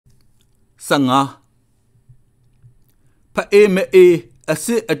15ဖအေမအေအစ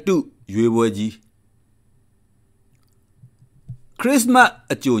စ်အတုရွေပွဲကြီးခရစ်စမတ်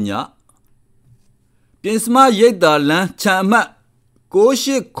အကြိုညပြင်စမရိတ်တာလန်းခြံအမှတ်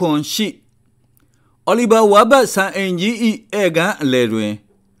68ခွန်ရှိအော်လီဗာဝါဘတ်ဆန်အင်ကြီး၏ဧကန်အလယ်တွင်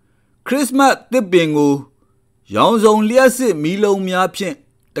ခရစ်စမတ်တစ်ပင်ကိုရောင်စုံလျှက်စစ်မီးလုံးများဖြင့်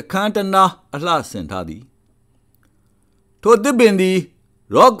တခန်းတနားအလှဆင်ထားသည်ထိုတစ်ပင်သည်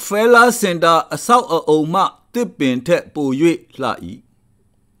Rockefeller Center အဆောက်အအုံမှတစ်ပင်ထက်ပို၍လှ၏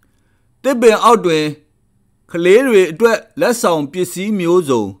တစ်ပင်အောက်တွင်ကလေးတွေအတွက်လက်ဆောင်ပစ္စည်းမျိုး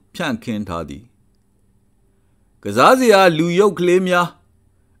စုံဖြန့်ခင်းထားသည်ကစားစရာလူရုပ်ကလေးများ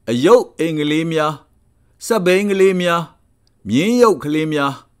အယုတ်အင်္ဂလေးများစက်ဘိန်းကလေးများမြင်းရုပ်ကလေး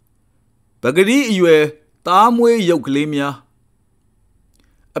များပဂရီအရွယ်သားမွေးရုပ်ကလေးများ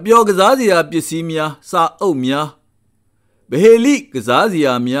အပျော်ကစားစရာပစ္စည်းများစာအုပ်များဗဟေလိကစားစ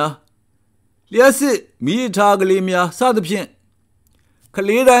ရာများလျှက်စစ်မီးထားကလေးများစသဖြင့်က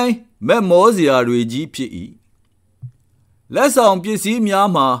လေးတိုင်းမက်မောစရာတွေကြီးဖြစ်၏လက်ဆောင်ပစ္စည်းများ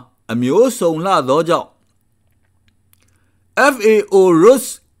မှာအမျိုးစုံလှသောကြောင့် FAO Rus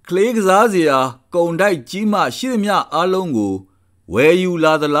ကလေးကစားစရာကုန်တိုက်ကြီးမှရှိသမျှအားလုံးကိုဝယ်ယူ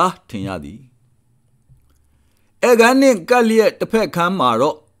လာသလားထင်ရသည်ဧကန်နှင့်ကပ်လျက်တစ်ဖက်ခန်းမှာ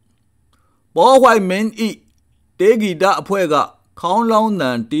တော့ပေါ်ဝိုင်မင်းဤတေဂီတအဖွဲ့ကခေါင်းလောင်းတ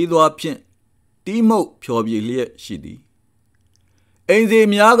န်တီးသွားဖြင့်တီးမှုတ်ဖျော်ဖြေလျက်ရှိသည်အိမ်စီ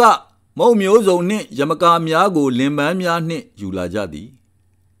များကမုံမျိုးစုံနှင့်ယမကာများကိုလင်ပန်းများနှင့်ယူလာကြသည်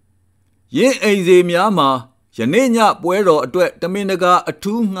ယင်းအိမ်စီများမှာယနေ့ညပွဲတော်အတွက်တမင်တကာအ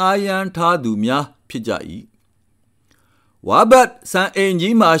ထူးငှားရမ်းထားသူများဖြစ်ကြ၏ဝါဘတ်ဆန်အိမ်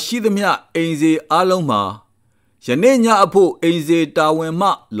ကြီးမှာရှိသမျှအိမ်စီအားလုံးမှာယနေ့ညအဖို့အိမ်စီတာဝန်မှ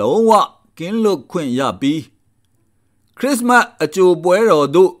လုံးဝကင်းလွတ်ခွင့်ရပြီးခရစ်စမတ်အကြိုပွဲတော်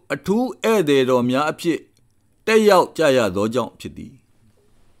သို့အထူးဧည့်သည်တော်များအဖြစ်တက်ရောက်ကြရသောကြောင့်ဖြစ်သည်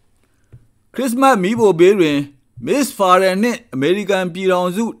ခရစ်စမတ်မီးဖိုဘေးတွင်မစ္စဖာရန်နှင့်အမေရိကန်ပြည်ထော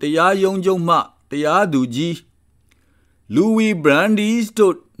င်စုတရားရုံးချုပ်မှတရားသူကြီးလူဝီဘရန်ဒီစ်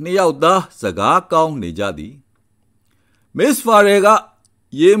တို့နှစ်ယောက်သားစကားကောင်းနေကြသည်မစ္စဖာရယ်က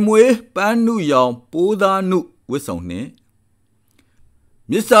ရေမွေးပန်းနုရောင်ပိုးသားနုဝတ်ဆောင်နှင့်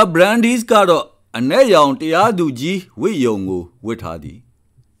မစ္စတာဘရန်ဒီစ်ကတော့အနက်ရောင်တရားသူကြီးဝတ်ယုံကိုဝတ်ထားသည်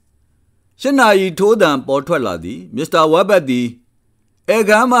ရှစ်နာရီထိုးတံပေါ်ထွက်လာသည်မစ္စတာဝက်ဘတ်သည်ဧ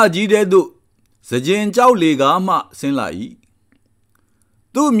ကန်မကြီးတဲ့သို့စကြင်ကြောက်လေကားမှဆင်းလာ၏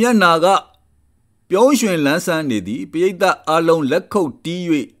သူ့မျက်နာကပြုံးရွှင်လန်းဆန်းနေသည်ပရိသတ်အလုံးလက်ခုပ်တီး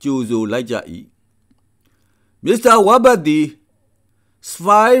၍ကြိုဆိုလိုက်ကြ၏မစ္စတာဝက်ဘတ်သည်စ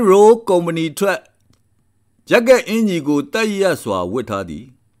ဖိုင်ရိုးကုမ္ပဏီထွက်ဂျက်ကက်အင်ဂျီကိုတက်ရက်စွာဝတ်ထားသည်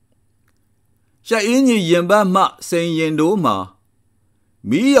ရှက်အင်းကြီးရင်ပတ်မှစိန်ရင်တို့မှာ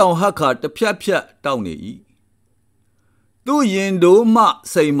မီးရောင်ဟက်ခါတစ်ဖြတ်ဖြတ်တောက်နေ၏သူ့ရင်တို့မှ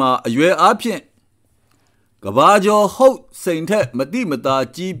စိန်မှာအရွယ်အားဖြင့်ကဘာကျော်ဟုတ်စိန်ထက်မတိမတာ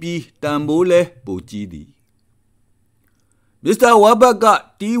ကြီးပြီးတန်ဖိုးလဲပိုကြီးသည်မစ္စတာဝါဘတ်က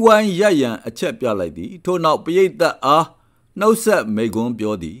တီးဝိုင်းရရန်အချက်ပြလိုက်သည်ထို့နောက်ပရိသတ်အားနှုတ်ဆက်မိန့်ခွန်း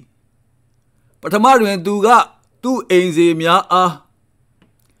ပြောသည်ပထမတွင်သူကသူ့အိမ်စီများအား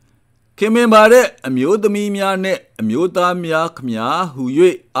ခင်မင်ပါတဲ့အမျိုးသမီးများနှင့်အမျိုးသားများခမညာဟု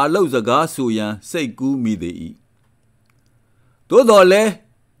၍အာလုတ်စကားဆိုရန်စိတ်ကူးမိသေး၏သို့တော်လည်း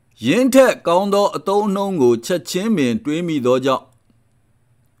ယင်းထက်ကောင်းသောအသုံးအနှုန်းကိုချက်ချင်းပင်တွေးမိသောကြောင့်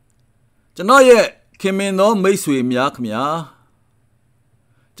ကျွန်တော်ရဲ့ခင်မင်သောမိတ်ဆွေများခမညာ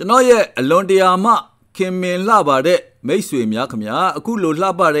ကျွန်တော်ရဲ့အလွန်တရာမှခင်မင်လှပါတဲ့မိတ်ဆွေများခမညာအခုလိုလှ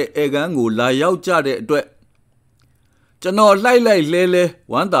ပတဲ့ဧကန်ကိုလာရောက်ကြတဲ့အတွက်ကျွန်တော်လှိုက်လိုက်လဲလဲ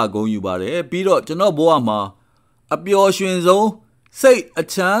ဝမ်းသာကုန်ယူပါတယ်ပြီးတော့ကျွန်တော်ဘဝမှာအပျော်ရွှင်ဆုံးစိတ်အ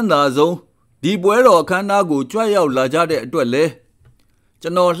ချမ်းသာဆုံးဒီပွဲတော်အခမ်းအနားကိုကြွရောက်လာကြတဲ့အတွက်လဲကျွ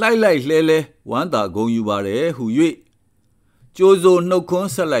န်တော်လှိုက်လိုက်လဲလဲဝမ်းသာကုန်ယူပါတယ်ဟု၍ကြိုးစိုးနှုတ်ခွန်း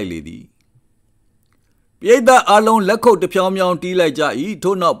ဆက်လိုက်လေသည်ပရိသတ်အလုံးလက်ခုပ်တစ်ဖြောင်းဖြောင်းတီးလိုက်ကြ၏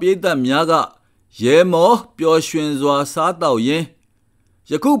ထို့နောက်ပရိသတ်များကရဲမောပျော်ရွှင်စွာစားတောက်ရင်း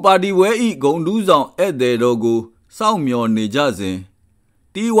ယခုပါတီဝဲဤဂုံတူးဆောင်ဧည့်သည်တော်ကိုစောင့်မျှော်နေကြစဉ်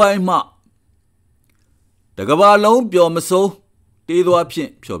တီးဝိုင်းမှတကဘာလုံးပျော်မစိုးတေးသွားဖြ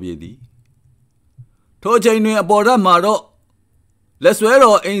င့်ဖျော်ဖြေသည်ထိုအချိန်တွင်အပေါ်ဓာတ်မှာတော့လက်ဆွဲ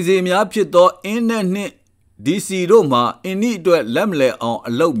တော်အိမ်စီများဖြစ်သောအင်းနဲ့နှင့် DC တို့မှာအင်းဤအတွက်လက်မလဲအောင်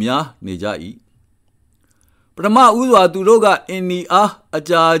အလုပ်များနေကြ၏ပထမဦးစွာသူတို့ကအင်းဤအားအ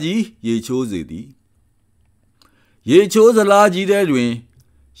ကြာကြီးရေချိုးစေသည်ရေချိုးစလားကြီးထဲတွင်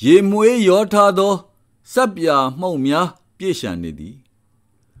ရေမွေးရောထားသောစပ်ပြာမှုန့်များပြည့်ရှံနေသည်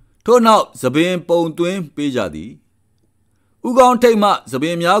ထို့နောက်သပင်ပုံသွင်းပေးကြသည် ဥကောင်းထိတ်မှသပ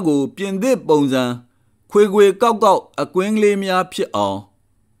င်များကိုပြင်သစ်ပုံစံခွေခွေကောက်ကောက်အကွင်းကလေးများဖြစ်အောင်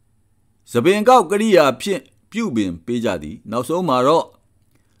သပင်ကောက်ကရိယာဖြင့်ပြုပင်ပေးကြသည်နောက်ဆုံးမှာတော့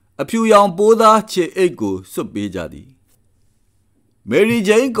အဖြူရောင်ပိုးသားခြေအိတ်ကိုစွတ်ပေးကြသည်မယ်ရီ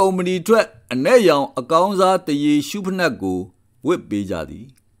ဂျိန်းကုမ္ပဏီထွက်အနက်ရောင်အကောင်းစားတရေရှုဖနက်ကိုဝတ်ပေးကြသည်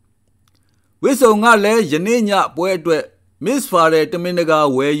ဝစ်စုံကလည်းယနေ့ညပွဲအတွက်မစ္စဖာရဲ့တမင်တကာ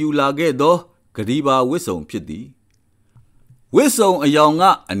ဝယ်ယူလာခဲ့သောဂရီဘာဝစ်စုံဖြစ်သည်ဝစ်စုံအယောင်က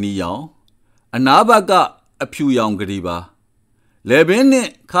အနီရောင်အနားဘက်ကအဖြူရောင်ဂရီဘာလေပင်နှင့်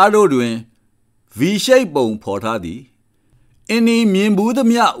ခါးတို့တွင် V shape ပုံဖော်ထားသည်အင်းဒီမြင်ဘူးသ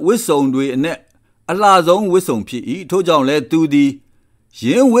မျှဝစ်စုံတွေအနက်အလှဆုံးဝစ်စုံဖြစ်၏ထို့ကြောင့်လည်းသူသည်ရ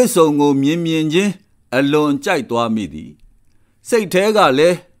င်းဝစ်စုံကိုမြင်ချင်းအလွန်ကြိုက်သွားမိသည်စိတ်ထဲကလ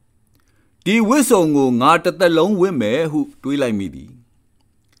ည်းဒီဝစ်စုံကိုငါတစ်သက်လုံးဝစ်မယ်ဟုတွေးလိုက်မိသည်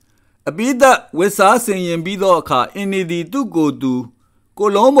အပိသက်ဝစ်စားဆင်ရင်ပြီးသောအခါအင်းဒီသည်သူ့ကိုယ်သူကို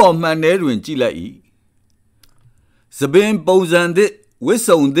လုံးပေါ်မှန်ထဲတွင်ကြည့်လိုက်၏သပင်ပုံစံသစ်ဝစ်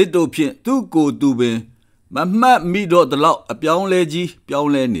စုံသစ်တို့ဖြင့်သူ့ကိုယ်သူပင်မမှတ်မိတော့တလောက်အပြောင်းလဲကြီးပြော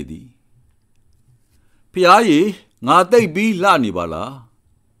င်းလဲနေသည်ဖျားရည်ငါသိပ်ပြီးလှနေပါလား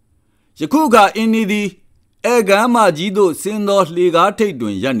ယခုအခါအင်းဒီသည်အဲကမ်းမကြီးသို့ဆင်းသောလှေကားထိပ်တွ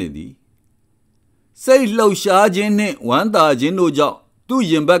င်ရပ်နေသည်စိတ်လှုပ်ရှားခြင်းနှင့်ဝမ်းသာခြင်းတို့ကြောင့်သူ့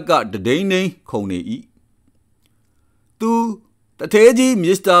ရင်ဘက်ကတဒိန်းဒိန်းခုန်နေ၏သူတထဲကြီးမ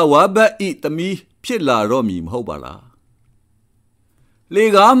စ္စတာဝါဘတ်၏သမီးဖြစ်လာတော့မည်မဟုတ်ပါလားလေ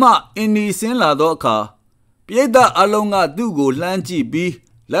ကားမှအင်းဒီဆင်းလာသောအခါပြိတ္တအလုံးကသူ့ကိုလှမ်းကြည့်ပြီး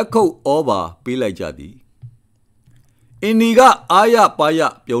လက်ခုပ်ဩဘာပေးလိုက်ကြသည်အင်းဒီကအာရပါရ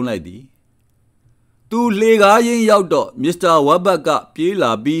ပြုံးလိုက်သည်သူလှေကားရင်းရောက်တော့မစ္စတာဝါဘတ်ကပြေး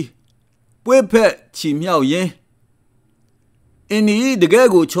လာပြီးပွေ့ဖက်ချီမြောက်ရင်းအင်းဒီတကယ်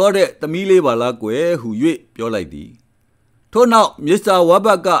ကိုချောတဲ့သမီးလေးပါလားကွယ်ဟု၍ပြောလိုက်သည်ထို့နောက်မစ္စတာဝါဘ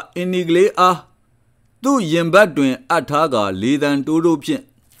တ်ကအင်းဒီကလေးအားသူ့ရင်ဘတ်တွင်အပ်ထားကလေတံတိုးဖြင့်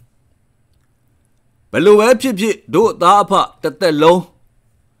ဘယ်လိုပဲဖြစ်ဖြစ်တို့အသားအဖတစ်သက်လုံး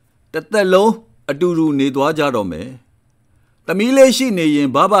အတူတူနေသွားကြတော့မယ်သမီးလေးရှိနေရင်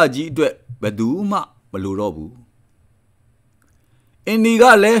ဘာဘာကြီးအတွက်ဘယ်သူမှမလိုတော့ဘူးအင်းဒီက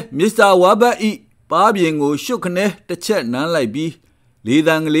လည်းမစ္စတာဝါဘတ်ဤပါးပြင်ကိုရှုပ်ခနဲတစ်ချက်နမ်းလိုက်ပြီးလေ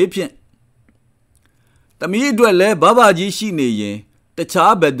တံကလေးဖြင့်သမီးအတွက်လည်းဘာဘာကြီးရှိနေရင်တ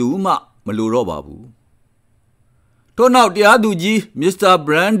ခြားဘယ်သူမှမလိုတော့ပါဘူးထို့နောက်တရားသူကြီးမစ္စတာဘ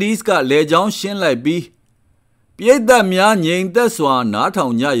ရန်ဒီးစ်ကလေချောင်းရှင်းလိုက်ပြီးပြိတ္တများငြိမ်သက်စွာနားထော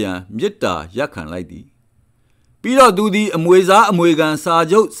င်ကြရန်မေတ္တာရပ်ခံလိုက်သည်ပြီးတော့သူသည်အမွေစားအမွေခံစာ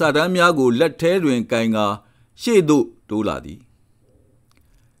ချုပ်စာတမ်းများကိုလက်ထဲတွင်ကင်ကာရှေ့သို့တိုးလာသည်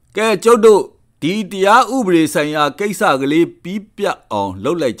ကဲကျုပ်တို့ဒီတရားဥပဒေဆိုင်ရာကိစ္စကလေးပြီးပြတ်အောင်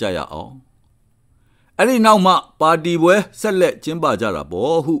လုပ်လိုက်ကြရအောင်အဲ့ဒီနောက်မှပါတီပွဲဆက်လက်ကျင်းပကြတာ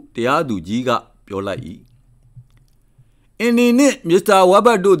ပေါ့ဟုတရားသူကြီးကပြောလိုက်၏အင်းဒီနှင့်မစ္စတာဝါဘ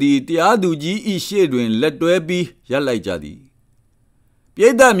တ်တို့သည်တရားသူကြီး၏ရှေ့တွင်လက်တွဲပြီးရပ်လိုက်ကြသည်ပြိ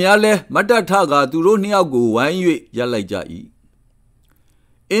တ္တများလည်းမတ်တထကသူတို့နှစ်ယောက်ကိုဝိုင်း၍ရပ်လိုက်ကြ၏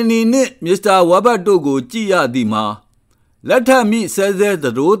အင်းဒီနှင့်မစ္စတာဝါဘတ်တို့ကိုကြည့်ရသည်မှာလက်ထပ်မိဆဲဆဲသ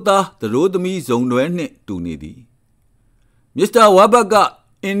ရိုးသားသရိုးသမီးဇုံတွဲနှင့်တူနေသည်မစ္စတာဝါဘတ်က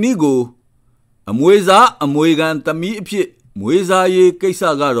အင်းဒီကိုအမွေစားအမွေခံသမီးအဖြစ်မွေးစားရေးကိစ္စ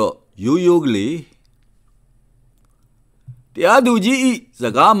ကတော့ရိုးရိုးကလေးတရားသူကြီးဤစ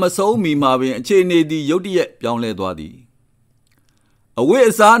ကားမဆုံးမီမှာပင်အခြေအနေသည်ရုတ်တရက်ပြောင်းလဲသွားသည်အဝိ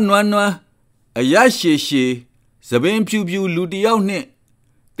အစားနွမ်းအရရှည်ရှည်သပင်ဖြူဖြူလူတယောက်နှင့်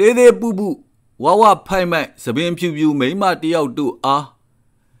တေးသေးပူပူဝဝဖိုက်မိုက်သပင်ဖြူဖြူမိန်းမတယောက်တို့အား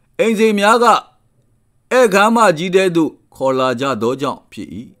အိမ်စိန်များကဧကမ်းမကြီးတဲ့သို့ခေါ်လာကြသောကြောင့်ဖြစ်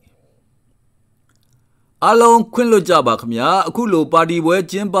၏အလုံးခွင့်လွတ်ကြပါခမညာအခုလိုပါတီပွဲ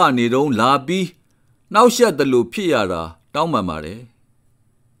ကျင်းပနေတုန်းလာပြီးနှောက်ယှက်တယ်လို့ဖြစ်ရတာတောင်းပန်ပါတယ်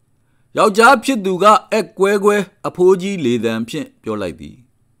ယောက်ျားဖြစ်သူကအက်ကွဲအဖိုးကြီးလေတံဖြင့်ပြောလိုက်သည်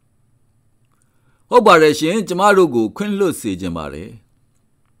ဟုတ်ပါတယ်ရှင်ကျမတို့ကိုခွင့်လွတ်စေခြင်းပါတယ်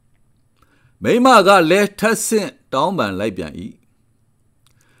မိမကလည်းထက်ဆင့်တောင်းပန်လိုက်ပြန်၏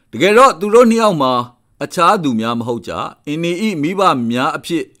တကယ်တော့သူတို့နှစ်ယောက်မှာအခြားသူများမဟုတ်ကြအင်းဒီ၏မိဘများအ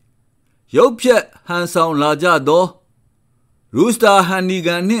ဖြစ်ရုပ်ဖြက်ဟန်ဆောင်လာကြသောရူစတာဟန်နီဂ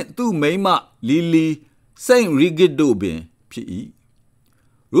န်နှင့်သူ့မိန်းမလီလီစိန့်ရီဂစ်တို့ပင်ဖြစ်၏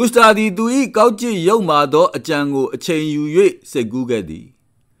ရူစတာသည်သူ၏ကောက်ကျစ်ရုပ်မာသောအကြံကိုအချိန်ယူ၍စိတ်ကူးခဲ့သည်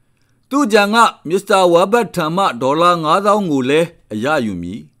သူ့ကြံကမစ္စတာဝါဘတ်ထံမှဒေါ်လာ 5000 ကိုလည်းအရယူမ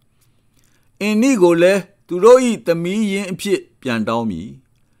ည်အင်းဒီကိုလည်းသူတို့၏သမီးရင်းအဖြစ်ပြန်တောင်းမည်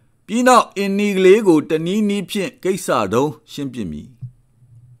ပြီးနောက်အင်းဒီကလေးကိုတနည်းနည်းဖြင့်ကိစ္စတုံးရှင်းပြမည်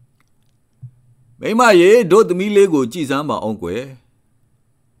မိမရေတို့သမီးလေးကိုကြည်စမ်းပါအောင်ကွယ်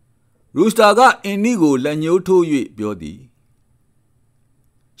ရူစတာကအင်နီကိုလက်ညှိုးထိုး၍ပြောသည်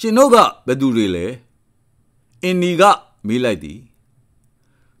ရှင်တို့ကဘယ်သူတွေလဲအင်နီကမေးလိုက်သည်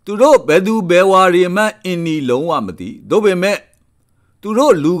သူတို့ဘယ်သူဘယ်ဝါတွေမှအင်နီလုံးဝမသိသို့ပေမဲ့သူ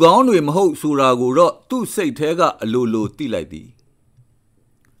တို့လူကောင်းတွေမဟုတ်ဆိုတာကိုတော့သူ့စိတ်ထဲကအလိုလိုသိလိုက်သည်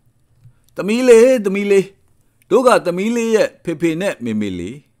သမီးလေးတို့ကသမီးလေးရဲ့ဖေဖေနဲ့မေမေ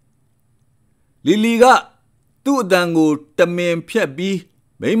လေးလီလီကသူ့အတန်ကိုတမင်ဖြတ်ပြီး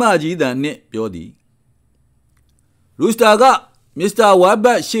မိမကြီးတန်နဲ့ပြောသည်ရူစတာကမစ္စတာဝါဘ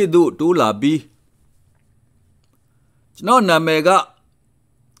တ်ရှေ့သို့တိုးလာပြီးကျွန်တော်နာမည်က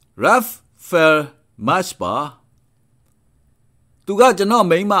Ralph Fair March ပါသူကကျွန်တော်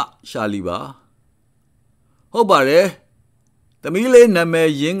မိမရှာလီပါဟုတ်ပါတယ်သမီးလေးနာမည်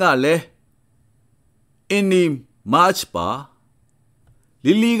ရင်းကလည်းအင်နီMarch ပါ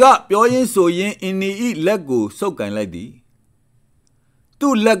လီလီကပြောရင်းဆိုရင်းအင်နီဤလက်ကိုဆုပ်ကင်လိုက်သည်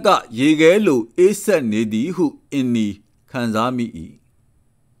သူ့လက်ကရေခဲလိုအေးဆက်နေသည်ဟုအင်နီခံစားမိ၏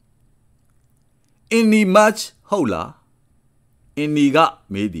အင်နီ March ဟုတ်လားအင်နီက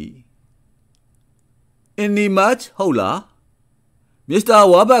မေးသည်အင်နီ March ဟုတ်လားမစ္စတာ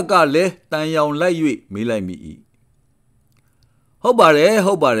ဝါဘတ်ကလည်းတန်ရောင်လိုက်၍မေးလိုက်မိ၏ဟုတ်ပါတ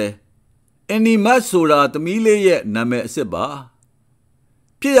ယ်အင်နီ March ဆိုတာသမီးလေးရဲ့နာမည်အစ်စ်ပါ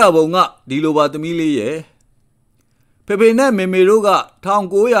ဖြစ်ရပုံကဒီလိုပါသမီးလေးရဲ့ဖေဖေနဲ့မေမေတို့က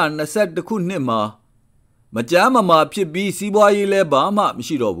1922ခုနှစ်မှာမကြမ်းမမာဖြစ်ပြီးစီးပွားရေးလဲဘာမှမ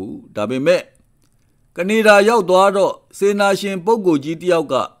ရှိတော့ဘူးဒါပေမဲ့ကနေဒါရောက်သွားတော့စေနာရှင်ပုဂ္ဂိုလ်ကြီးတယောက်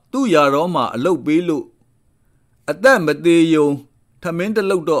ကသူ့ယာတော်မှာအလုပ်ပေးလို့အသက်မသေးယုံထမင်းတ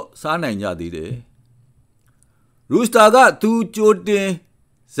လုတ်တော့စားနိုင်ကြသေးတယ်ရူစတာကသူကြိုတင်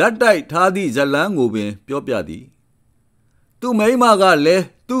ဇက်တိုက်ထားသည့်ဇလန်းကိုပင်ပြောပြသည်သူ့မိန်းမကလည်း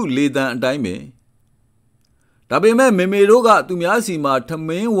သူ့လေတံအတိုင်းပင်ဒါပေမဲ့မေမေတို့ကသူများစီမှာထမ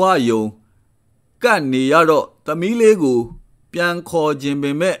င်းဝယုံကတ်နေရတော့သမီးလေးကိုပြန်ခေါ်ခြင်းပ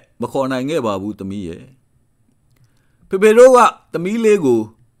င်မဲ့မခေါ်နိုင်ခဲ့ပါဘူးသမီးရဲ့ဖေဖေတို့ကသမီးလေးကို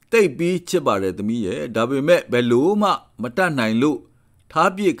တိတ်ပြီးချစ်ပါတယ်သမီးရဲ့ဒါပေမဲ့ဘယ်လို့မှမတတ်နိုင်လို့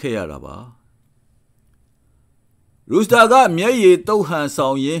ထားပြစ်ခဲ့ရတာပါရူစတာကမျက်ရည်တုပ်ဟန်ဆော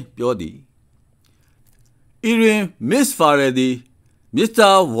င်ရင်းပြောသည်အီရင်မစ်ဖာရယ်သည်မစ္စတာ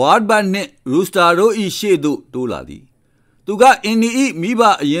ဝါဒ်ဘတ်နှင့်ရူစတာတို့၏ရှေ့သို့တိုးလာသည်သူကအင်နီ၏မိဘ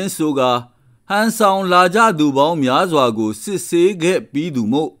အရင်ဆိုကဟန်ဆောင်လာကြသူပေါင်းများစွာကိုစစ်ဆေးခဲ့ပြီးသူ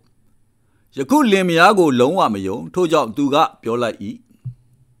မို့ယခုလင်မယားကိုလုံးဝမယုံထို့ကြောင့်သူကပြောလိုက်၏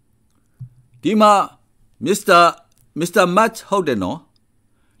ဒီမှာမစ္စတာမတ်ဟုတ်တယ်နော်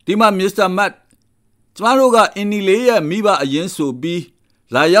ဒီမှာမစ္စတာမတ်ကျမတို့ကအင်နီလေးရဲ့မိဘအရင်ဆိုပြီး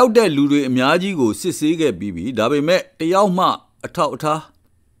လာရောက်တဲ့လူတွေအများကြီးကိုစစ်ဆေးခဲ့ပြီးပြီဒါပေမဲ့တယောက်မှအထောက်အထား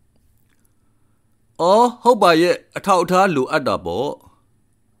ဟုတ်ပါရဲ့အထောက်အထားလိုအပ်တာပေါ့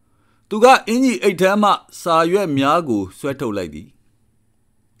သူကအင်ကြီးအိတ်ထဲမှစာရွက်များကိုဆွဲထုတ်လိုက်သည်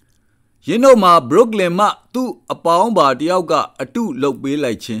ရင်းတို့မှာဘရုကလင်မှသူ့အပေါင်းပါတယောက်ကအတုလုပ်ပေး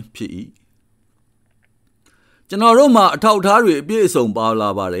လိုက်ခြင်းဖြစ်၏ကျွန်တော်တို့မှာအထောက်အထားတွေအပြည့်အစုံပါလာ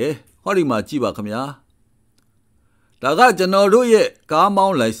ပါတယ်ဟောဒီမှာကြည့်ပါခင်ဗျာဒါကကျွန်တော်တို့ရဲ့ကားမော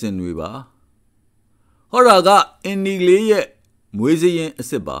င်းလိုင်စင်တွေပါဟောတာကအင်နီလေးရဲ့မွေးစရင်အစ်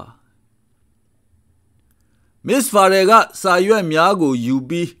စ်ပါမစ္စဖာရယ်ကစာရွက်များကိုယူ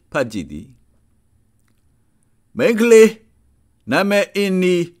ပြီးဖတ်ကြည့်သည်မိန်းကလေးနာမည်အင်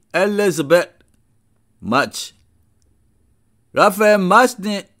နီအဲလစ်ဇဘက်မတ်ချ်ရာဖယ်မတ်ချ်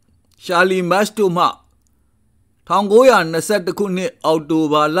နဲ့ရှာလီမတ်ချ်တို့မှ1921ခုနှစ်အောက်တို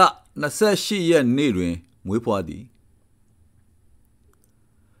ဘာလ28ရက်နေ့တွင်မွေးဖွားသည်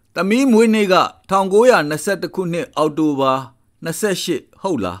သမီးမွေးနေ့က1921ခုနှစ်အောက်တိုဘာ28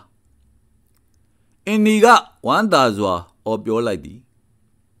ဟုတ်လားအင်နီကဝမ်းသာစွာအော်ပြောလိုက်သည်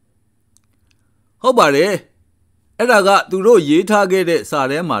ဟုတ်ပါတယ်အဲ့ဒါကသူတို့ရေးထားခဲ့တဲ့စာ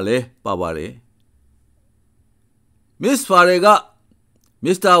ထဲမှာလဲပါပါတယ်မစ္စဖာရယ်ကမ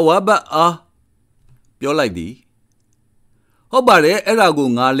စ္စတာဝါဘတ်အားပြောလိုက်သည်ဟုတ်ပါတယ်အဲ့ဒါကို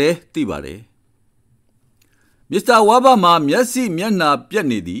ငါလဲသိပါတယ်မစ္စတာဝါဘတ်မှာမျက်စိမျက်နှာပြက်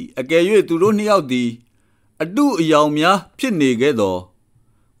နေသည်အကယ်၍သူတို့နှစ်ယောက်သည်အတုအယောင်များဖြစ်နေခဲ့သော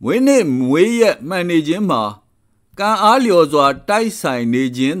မွေးနေ့မွေးရက်မှန်နေခြင်းမှာကံအားလျော်စွာတိုက်ဆိုင်နေ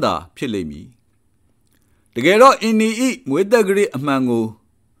ခြင်းသာဖြစ်လိမ့်မည်တကယ်တော့အင်နီဤမွေးသက်ကလေးအမှန်ကို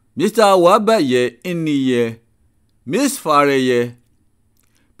မစ္စတာဝါဘတ်ရဲ့အင်နီရဲ့မစ္စဖာရယ်ရဲ့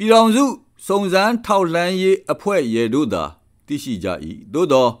ပြည်ထောင်စုစုံစမ်းထောက်လှမ်းရေးအဖွဲ့ရဲ့တို့သာသိရှိကြ၏သို့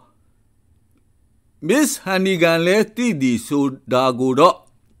သောမစ္စဟန်နီဂန်လည်းသိသည်ဆိုတာကိုတော့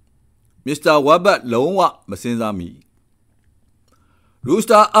မစ္စတာဝါဘတ်လုံးဝမစင်စားမိ ရူစ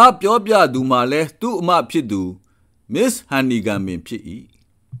တာအားပြောပြသူမှလည်းသူ့အမဖြစ်သူမစ္စဟန်နီဂန်ပင်ဖြစ်၏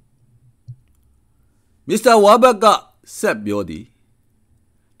မစ္စတာဝါဘတ်ကဆက်ပြောသည်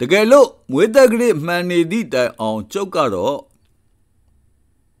တကယ်လို့မွေးတက်ကလေးမှန်နေသည့်တိုင်အောင်ကျုပ်ကတော့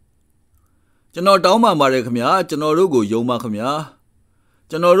ကျွန်တော်တောင်းပန်ပါတယ်ခင်ဗျာကျွန်တော်တို့ကိုယုံပါခင်ဗျာ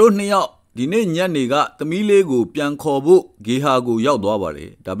ကျွန်တော်တို့နှစ်ယောက်ဒီနေ့ညနေကသမီးလေးကိုပြန်ခေါ်ဖို့ဂေဟာကိုရောက်သွားပါတ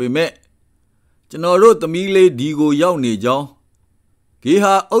ယ်ဒါပေမဲ့ကျွန်တော်တို့သမီးလေးဒီကိုရောက်နေကြောင်းဂေ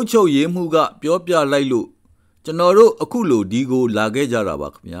ဟာအုပ်ချုပ်ရေးမှုကပြောပြလိုက်လို့ကျွန်တော်တို့အခုလိုဒီကိုလာခဲ့ကြတာပါ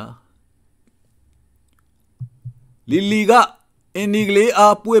ခင်ဗျာလီလီကအင်ဒီကလေး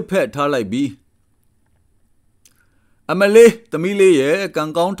အားပွေ့ဖက်ထားလိုက်ပြီးအမလေးသမီးလေးရဲ့ကံ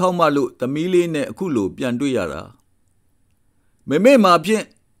ကောင်းထောက်မှလို့သမီးလေးနဲ့အခုလိုပြန်တွေ့ရတာမေမှာဖြင့်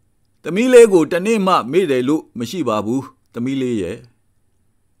သမီးလေးကိုတနေ့မှမေ့တယ်လို့မရှိပါဘူးသမီးလေးရဲ့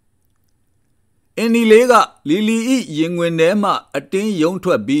အင်ဒီလေးကလီလီဤရင်ဝင်ထဲမှအတင်းယုံ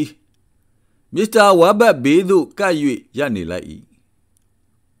ထွက်ပြီးမစ္စတာဝါဘတ်ဘေးသို့ကပ်၍ရပ်နေလိုက်၏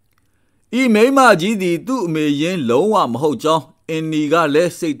ဤမိန်းမကြီးသည်သူ့အမေရင်းလုံးဝမဟုတ်ကြောင်းအင်ဒီကလ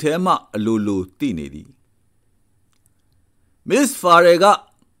ည်းစိတ်ထဲမှအလိုလိုသိနေသည်မစ္စဖာရဲက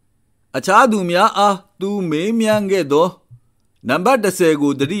အခြားသူများအားသူမေးမြန်းခဲ့သောနံပါတ်10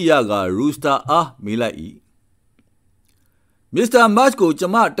ကိုတတိယကရူစတာအားမေးလိုက်၏မစ္စတာမတ်ကိုကျ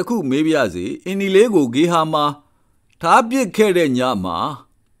မတခုမေးပြစေအင်ဒီလေးကိုဂေဟာမှာထားပစ်ခဲ့တဲ့ညမှာ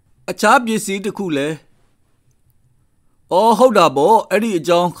အခြားပစ္စည်းတစ်ခုလဲအော်ဟုတ်တာပေါ့အဲ့ဒီအ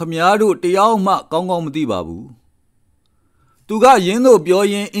ကြောင်းခမည်းတော်တယောက်မှကောင်းကောင်းမသိပါဘူးသူကရင်းတို့ပြော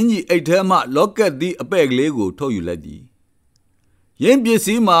ရင်းအင်ကြီးအိတ်ထဲမှလော့ကက်သည့်အပဲ့ကလေးကိုထုတ်ယူလိုက်သည်ရင်းပစ္စ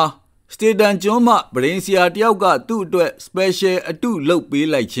ည်းမှာစတေတန်ကျွန်းမှဗရင်စီယာတယောက်ကသူ့အတွက်စပယ်ရှယ်အတုလုပ်ပေး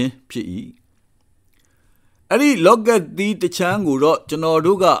လိုက်ခြင်းဖြစ်၏အဲ့ဒီလော့ကက်သည့်တချမ်းကိုတော့ကျွန်တော်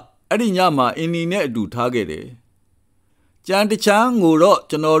တို့ကအဲ့ဒီညမှာအင်နီနဲ့အတူထားခဲ့တယ်ကြံတချမ်းကိုတော့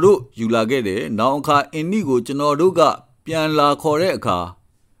ကျွန်တော်တို့ယူလာခဲ့တယ်နောက်အခါအင်နီကိုကျွန်တော်တို့ကပြန်လာခေါ်တဲ့အခါ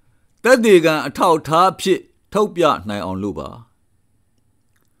တက်တေကန်အထောက်ထားဖြစ်ထုတ်ပြနိုင်အောင်လို့ပါ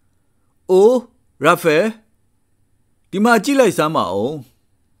အိုးရာဖယ်ဒီမှာကြည့်လိုက်စမ်းပါအောင်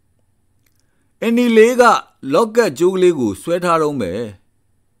အင်ဒီလေးကလော့ကက်ကြိုးကလေးကိုဆွဲထားတော့မယ်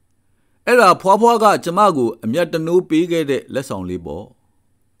အဲ့ဒါဖွားဖွားကကျမကိုအမျက်တနိုးပေးခဲ့တဲ့လက်ဆောင်လေးပေါ့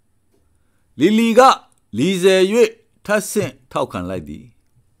လီလီကလီဆယ်၍ထပ်ဆင့်ထောက်ခံလိုက်သည်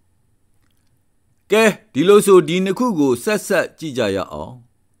ကဲဒီလိုဆိုဒီနှစ်ခုကိုဆက်ဆက်ကြည့်ကြရအောင်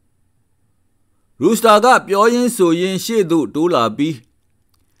ရူစတာကပြောရင်းဆိုရင်ရှေ့သို့တိုးလာပြီး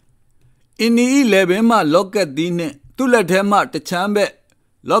အင်နီဤလေဘင်းမှလော့ကက်သီးနှင့်သူ့လက်ထဲမှတချမ်းဘက်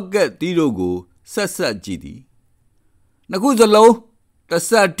လော့ကက်သီးတို့ကိုဆက်ဆက်ကြည့်သည်နှစ်ခုစလုံးတစ်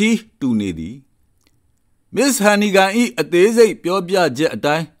ဆက်တီးတူနေသည်မစ္စဟန်နီဂန်ဤအသေးစိတ်ပြောပြချက်အ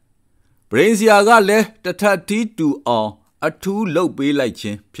တိုင်းဗရင်စီယာကလည်းတထပ်တီးတူအောင်အထူးလုပ်ပေးလိုက်ခြ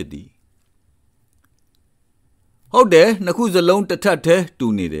င်းဖြစ်သည်ဟုတ်တယ်နှစ်ခုစလုံးတစ်ထပ်ထဲတူ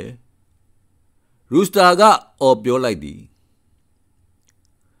နေတယ်ရူစတာကအော်ပြောလိုက်သည်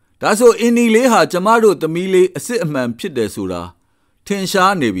ဒါဆိုအင်ဒီလေးဟာကျမတို့သမီးလေးအစ်စ်အမှန်ဖြစ်တယ်ဆိုတာထင်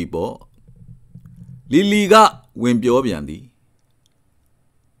ရှားနေပြီပေါ့လီလီကဝင်ပြောပြန်သည်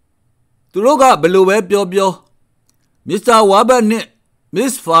သူတို့ကဘယ်လိုပဲပြောမစ္စတာဝါဘတ်နဲ့မစ္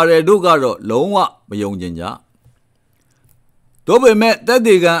စဖာရဲတို့ကတော့လုံးဝမယုံကြည်ကြတို့ပေမဲ့တက်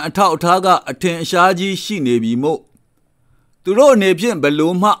တေကန်အထောက်အထားကအထင်အရှားကြီးရှိနေပြီမို့သူတို့အနေဖြင့်ဘယ်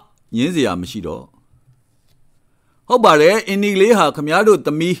လိုမှငင်းစရာမရှိတော့ဟုတ်ပါတယ်အင်ဒီလေးဟာခမည်းတော်သ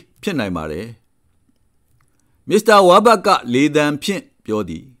မီးဖြစ်နိုင်ပါတယ်မစ္စတာဝါဘတ်ကလေသံဖြင့်ပြော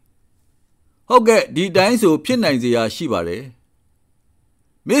သည်ဟုတ်ကဲ့ဒီတိုင်းဆိုဖြစ်နိုင်စရာရှိပါတယ်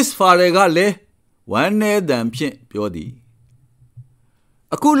မစ္စဖာရဲကလည်းဝမ်းနည်းသံဖြင့်ပြောသည်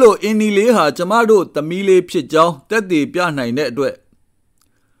အခုလိုအင်ဒီလေးဟာကျမတို့သမီးလေးဖြစ်ကြောင်းတက်တည်ပြနိုင်တဲ့အတွက်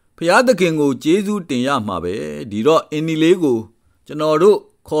ဖျားသခင်ကိုကျေးဇူးတင်ရမှာပဲဒီတော့အင်ဒီလေးကိုကျွန်တော်တို့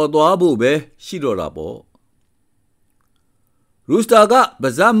ခေါ်သွားဖို့ပဲရှိတော့တာပေါ့ရူစတာကပါ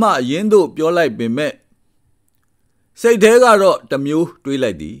ဇက်မအရင်တို့ပြောလိုက်ပေမဲ့စိတ်ထဲကတော့တမျိုးတွေး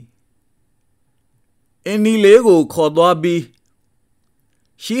လိုက်သည်အင်ဒီလေးကိုခေါ်သွားပြီး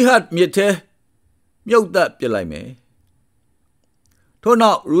ရှီဟတ်မြစ်ထဲမြုပ်သက်ပြစ်လိုက်မယ်ထို့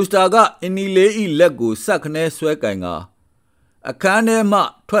နောက်ရူစတာကအင်ဒီလေးဤလက်ကိုစက်ခနဲဆွဲကင်ကအခန်းထဲမှ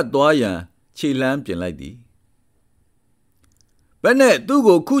ထွက်သွားရန်ခြေလှမ်းပြင်လိုက်သည်ဘယ်နဲ့သူ့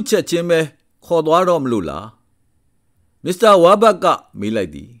ကိုခုချက်ချင်းပဲခေါ်သွားတော့မလို့လားမစ္စတာဝါဘတ်ကမေးလို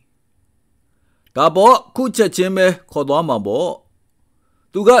က်သည်ဒါပေါ့ခုချက်ချင်းပဲခေါ်သွားမှာပေါ့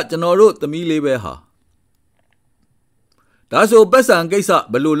သူကကျွန်တော်တို့သမီးလေးပဲဟာဒါဆိုပတ်စံကိစ္စ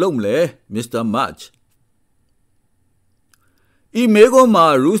ဘယ်လိုလုပ်မလဲမစ္စတာမတ်ချ်ဤမေကွန်းမှာ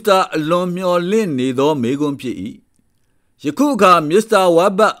ရူစတာအလွန်မျှော်လင့်နေသောမေကွန်းဖြစ်၏ Yakuka Mr.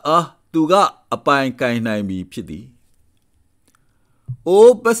 Wabba Tuga Apine Kainai mi pity.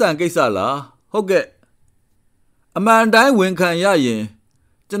 O Pesan Kesala, Hoge. A man die when can yayin.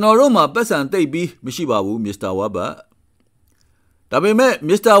 Tenoroma Pesan Tabi, Mishibabu, Mr. Wabba. Tabe met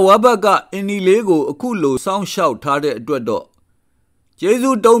Mr. Wabba got any Lego a cool sound shout target to a dog.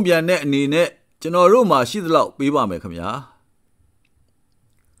 Jesu don't be a net ni net. Tenoroma she's loud, Biba Mekamia.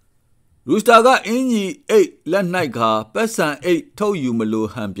 Rustaga inyi 8 လက်၌ခါပတ်စံ8ထုတ်ယူမလို့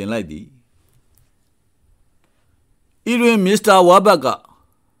ဟန်ပြင်လိုက်သည်ဤတွင်မစ္စတာဝါဘတ်က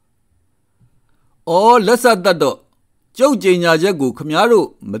အော်လက်ဆက်တတ်တော့ကျုပ်ကြေညာချက်ကိုခမားတို့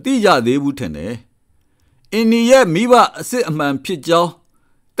မသိကြသေးဘူးထင်တယ်အင်းနီရဲ့မိဘအစ်စ်အမှန်ဖြစ်ကြောင်း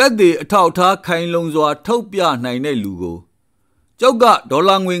တက်သေးအထောက်ထားခိုင်လုံစွာထုတ်ပြနိုင်တဲ့လူကိုကျုပ်ကဒေါ်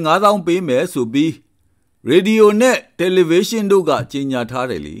လာငွေ9000ပေးမယ်ဆိုပြီးရေဒီယိုနဲ့တယ်လီဗေးရှင်းတို့ကကြေညာထား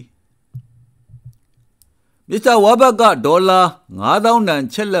တယ်လေMr. Wabaka dollar 9000 တန်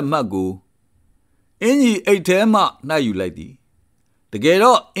ချက်လက်မှတ်ကိုအင်ကြီးအိတ်ထဲမှနှိုက်ယူလိုက်သည်တကယ်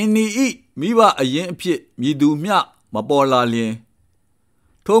တော့အင်နီဤမိဘအရင်အဖြစ်မြည်သူမျှမပေါ်လာလျင်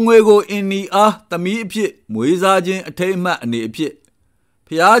ထိုငွေကိုအင်နီအားသမီးအဖြစ်မွေးစားခြင်းအထိတ်အမှတ်အနေအဖြစ်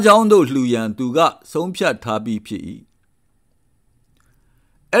ဖျားเจ้าတို့လှူရန်သူကဆုံးဖြတ်ထားပြီးဖြစ်၏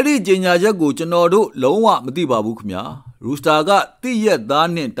အဲ့ဒီကြေညာချက်ကိုကျွန်တော်တို့လုံးဝမသိပါဘူးခင်ဗျာရူစတာကတိရက်သား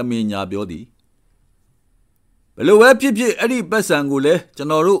နှင့်တမင်ညာပြောသည်ဘယ်လိုပဲဖြစ်ဖြစ်အဲ့ဒီပတ်စံကိုလည်းကျွန်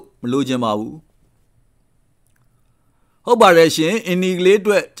တော်တို့မလိုချင်ပါဘူးဟုတ်ပါတယ်ရှင်အင်ဒီကလေးအ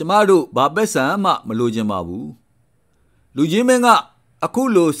တွက်ကျမတို့ဘာပတ်စံမှမလိုချင်ပါဘူးလူကြီးမင်းကအခု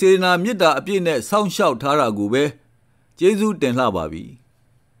လိုစေနာမေတ္တာအပြည့်နဲ့စောင့်ရှောက်ထားတာကိုပဲကျေးဇူးတင်လှပါပြီ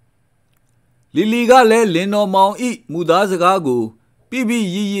လီလီကလည်းလင်တော်မောင်ဤမူသားစကားကိုပြပြ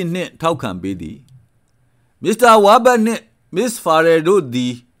ရီရီနှင့်ထောက်ခံပေးသည်မစ္စတာဝါဘတ်နှင့်မစ္စဖာရယ်တို့သ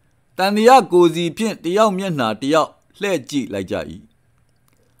ည်တန်တရာကိုစီဖြင့်တယောက်မျက်နှာတယောက်လှဲ့ကြည့်လိုက်ကြ၏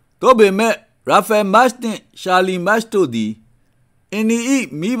တို့ပေမဲ့ရာဖယ်မတ်နှင့်ရှာလီမတ်တို့သည်အင်နီဤ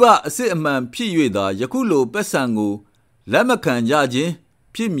မိဘအစ်စ်အမှန်ဖြစ်၍သာယခုလိုပတ်စံကိုလက်မခံကြခြင်း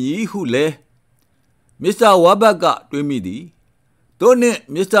ဖြစ်မည်ဟုလည်းမစ္စတာဝါဘတ်ကတွေးမိသည်တို့နှင့်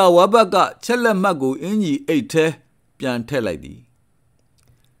မစ္စတာဝါဘတ်ကချက်လက်မှတ်ကိုအင်ကြီးအိတ်ထဲပြန်ထည့်လိုက်သည်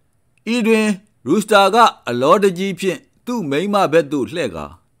ဤတွင်ရူစတာကအလောတကြီးဖြင့်သူ့မိန်းမဘက်သို့လှည့်ကာ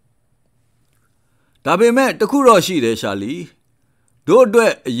ဒါပေမဲ့တခုတော့ရှိတယ်ရှာလီတို့အတွ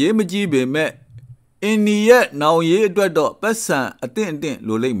က်အရေးမကြီးပေမဲ့အင်နီရဲ့နောင်ရေးအတွက်တော့ပတ်စံအသင့်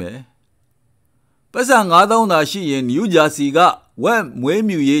လိုလိမ့်မယ်ပတ်စံ9000သာရှိရင်နယူးဂျာစီကဝက်မွေး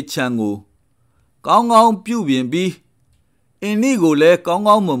မြူရေးခြံကိုကောင်းကောင်းပြုပြင်ပြီးအင်နီကိုလည်းကောင်း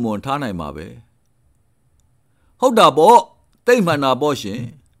ကောင်းမွန်မွန်ထားနိုင်မှာပဲဟုတ်တာပေါ့တိတ်မှန်တာပေါ့ရှင်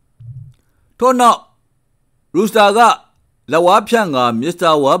ထို့နောက်ရူစတာကလက်ဝါးဖြန့်ကမစ္စ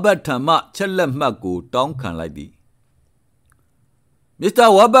တာဝါဘတ်ထံမှချက်လက်မှတ်ကိုတောင်းခံလိုက်သည်မစ္စတာ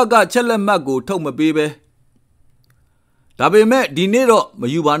ဝါဘတ်ကချက်လက်မှတ်ကိုထုတ်မပေးပဲဒါပေမဲ့ဒီနေ့တော့မ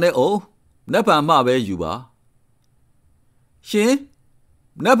ယူပါနဲ့အောင်နက်ဖန်မှပဲယူပါရှင်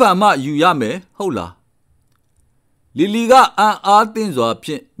နက်ဖန်မှယူရမယ်ဟုတ်လားလီလီကအံ့အားသင့်စွာဖြ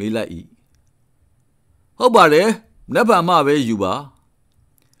င့်မေးလိုက်၏ဟုတ်ပါတယ်နက်ဖန်မှပဲယူပါ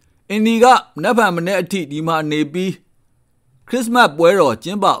အင်ဒီကနက်ဖန်မနေ့အထိဒီမှာနေပြီးခရစ်စမတ်ပွဲတော်ကျ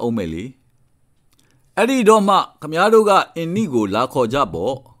င်းပအောင်မယ်လေအဲ့ဒီတော့မှခမည်းတော်ကအင်နီကိုလာခေါ်ကြ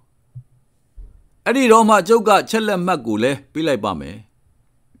ပေါ့အဲ့ဒီတော့မှကျုပ်ကချက်လက်မှတ်ကိုလည်းပေးလိုက်ပါမယ်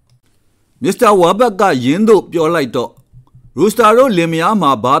မစ္စတာဝါဘတ်ကယင်းတို့ပြောလိုက်တော့ရူစတာတို့လင်မယား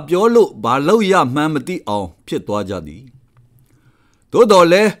မှာဘာပြောလို့ဘာလုပ်ရမှန်းမသိအောင်ဖြစ်သွားကြသည်သို့တော်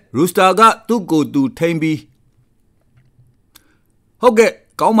လဲရူစတာကသူ့ကိုယ်သူထိမ့်ပြီးဟုတ်ကဲ့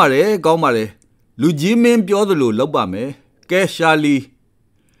ကောင်းပါတယ်လူကြီးမင်းပြောသလိုလုပ်ပါမယ်ကဲရှာလီ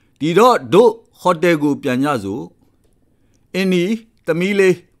ဒီတော့တို့ဟိုတယ်ကိုပြန်ကြစို့အင်းနီသမီး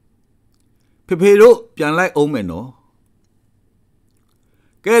လေးဖေတို့ပြန်လိုက်အောင်မယ်နော်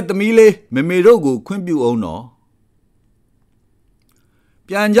ကဲသမီးလေးမေတို့ကိုခွင့်ပြုအောင်နော်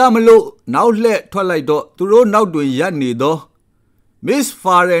ပြန်ကြမလို့နောက်လှည့်ထွက်လိုက်တော့သူတို့နောက်တွင်ရပ်နေသောမစ္စ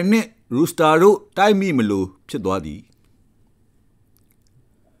ဖာရယ်နှင့်ရူစတာတို့တိုက်မိမလို့ဖြစ်သွားသည်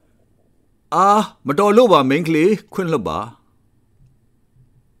မတော်လို့ပါမိန်းကလေးခွင့်လွတ်ပါ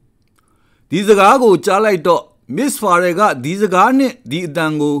ဒီစကားကိုကြားလိုက်တော့မစ္စဖာရယ်ကဒီစကားနှင့်ဒီအတ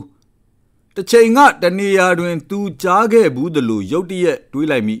န်ကိုတစ်ချိန်ကတနေရာတွင်သူကြားခဲ့ဘူးသလိုရုတ်တရက်တွေး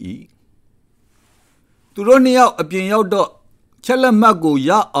လိုက်မိ၏သူတို့နှစ်ယောက်အပြင်ရောက်တော့ချက်လက်မှတ်ကိုရ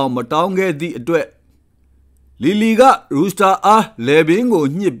အောင်မတောင်းခဲ့သည့်အတွက်လီလီကရူစတာအားလေဘင်းကို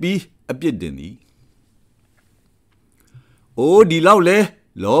ညှစ်ပြီးအပြစ်တင်သည်ဒီလောက်လဲ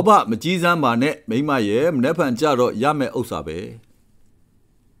လောဘမကြီးစမ်းပါနဲ့မိမရဲ့မနှက်ဖန်ကြတော့ရမယ်ဥစ္စာပဲ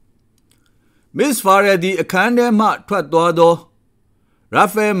Miss Faredi အခန်းထဲမှထွက်သွားသော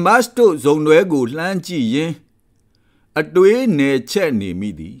Raphael Mas တို့ဇုံတွဲကိုလှမ်းကြည့်ရင်းအတွေးနယ်ချက်နေမိ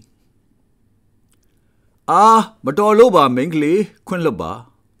သည်မတော်လို့ပါမိန်းကလေးခွင့်လွတ်ပါ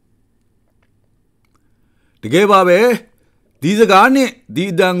တကယ်ပါပဲဒီစကားနှင့်ဒီ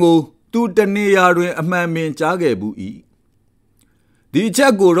အတန်ကိုသူတနေရာတွင်အမှန်ပင်ကြားခဲ့ဘူး၏ဒီအချ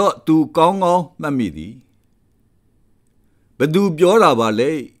က်ကိုတော့သူကောင်းကောင်းမှတ်မိသည်ဘသူပြောတာပါ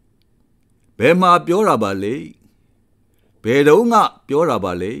လဲဘယ်မှာပြောတာပါလဲဘယ်တော့မှပြောတာ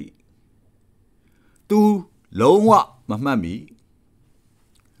ပါလဲသူလုံးဝမမှတ်မိ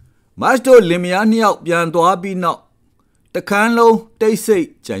မတ်တို့လင်မယားနှစ်ယောက်ပြန်သွားပြီးနောက်တခန်းလုံးတိတ်ဆိတ်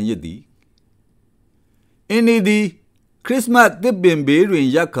ကြံရစ်သည်အင်းဒီသည်ခရစ်စမတ်သစ်ပင်ဘေးတွင်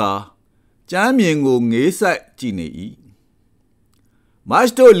ရက်ခါကျမ်းမြင်ကိုငေးဆိုင်ကြည့်နေ၏မတ်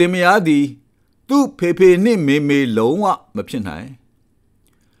တို့လင်မယားသည်သူ့ဖေဖေနှင့်မေမေလုံးဝမဖြစ်နိုင်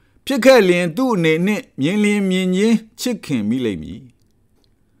ဖြစ်ခဲ့လျင်သူ့အနေနှင့်မြင်လျင်မြင်ချင်းချစ်ခင်မိလိမ့်မည်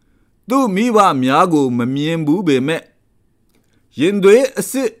သူ့မိဘများကိုမမြင်ဘူးပေမဲ့ရင်သွေးအ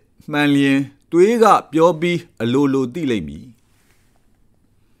စစ်မှန်လျင်သွေးကပြောပြီးအလိုလိုသိလိမ့်မည်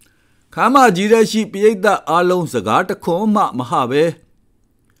ခမ်းမကြီးတဲ့ရှိပရိသတ်အားလုံးစကားတခွန်းမှမဟပဲ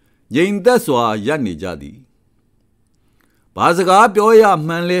ငြိမ်သက်စွာရပ်နေကြသည်ဘာစကားပြောရ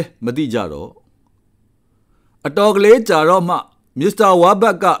မှန်းလဲမသိကြတော့အတော်ကလေးကြာတော့မှမစ္စတာဝါဘ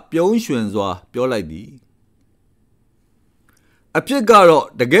တ်ကပြုံးရွှင်စွာပြောလိုက်သည်အဖြစ်ကတော့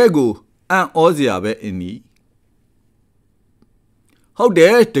တကယ်ကိုအံ့ဩစရာပဲအင်းနီဟုတ်တ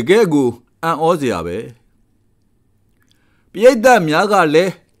ယ်တကယ်ကိုအံ့ဩစရာပဲပရိသတ်များကလ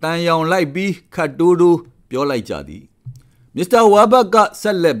ည်းတန်ရောင်လိုက်ပြီးခတ်တိုးတိုးပြောလိုက်ကြသည်မစ္စတာဝါဘတ်ကဆ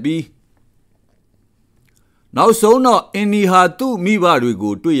က်လက်ပြီးနောက်ဆုံးတော့အင်းနီဟာသူ့မိဘတွေ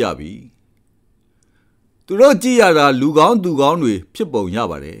ကိုတွေ့ရပြီသူတို့ကြည့်ရတာလူကောင်းသူကောင်းတွေဖြစ်ပုံရ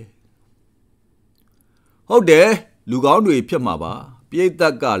ပါတယ်ဟုတ်တယ်လူကောင်းတွေဖြစ်မှာပါပရိသ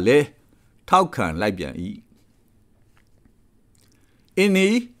တ်ကလည်းထောက်ခံလိုက်ပြန်၏အင်းနီ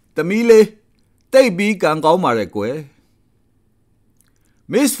သမီးလေးတိတ်ပြီးကံကောင်းပါရဲ့ကွယ်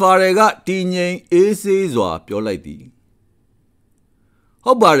မစ္စဖာရယ်ကတည်ငြိမ်အေးဆေးစွာပြောလိုက်သည်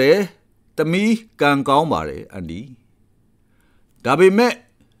ဟုတ်ပါတယ်သမီးကံကောင်းပါတယ်အန်ဒီဒါပေမဲ့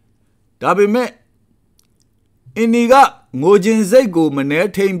အင်းနီကငိုခြင်းစိတ်ကိုမနှဲ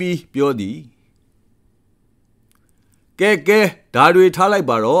ထိန်ပြီးပြောသည်ကဲဒါတွေထားလိုက်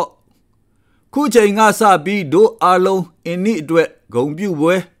ပါတော့ခုချိန်ကစပြီးတို့အားလုံးအင်းနီအတွက်ဂုဏ်ပြု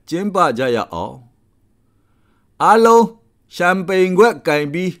ပွဲကျင်းပကြရအောင်အားလုံးရှမ်ပိန်ခွက်ကင်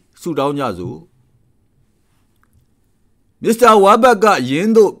ပြီးဆုတောင်းကြစို့မစ္စတာဝါဘတ်ကယ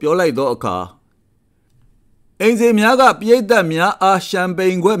င်းသို့ပြောလိုက်သောအခါအိမ်စေများကပရိသတ်များအားရှမ်ပိ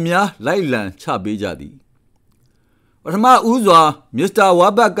န်ခွက်များလိုက်လံချပေးကြသည်ပထမဦးစွာမစ္စတာဝါ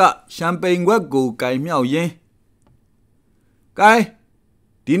ဘတ်ကရှမ်ပိန်ခွက်ကိုကင်မြောက်ရင်း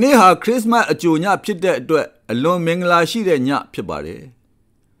ဒီနေ့ဟာခရစ်စမတ်အကြိုညဖြစ်တဲ့အတွက်အလွန်မင်္ဂလာရှိတဲ့ညဖြစ်ပါတယ်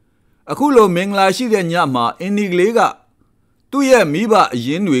အခုလိုမင်္ဂလာရှိတဲ့ညမှာအင်းဒီကလေးကသူ့ရဲ့မိဘအရ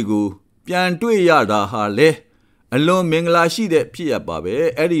င်းတွေကိုပြန်တွေ့ရတာဟာလေအလွန်မင်္ဂလာရှိတဲ့ဖြစ်ရပါပဲ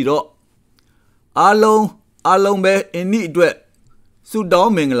အဲ့ဒီတော့အားလုံးပဲအင်းဒီအတွက်ဆုတော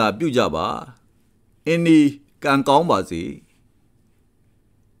င်းမင်္ဂလာပြုကြပါအင်းဒီကံကောင်းပါစေ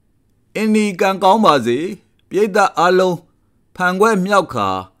အင်းဒီကံကောင်းပါစေပြိဿအားလုံးဖန်ခွက်မြောက်ခါ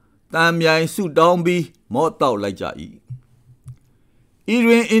တန်မြိုင်ဆုတောင်းပြီးမော့တောက်လိုက်ကြ၏ဤ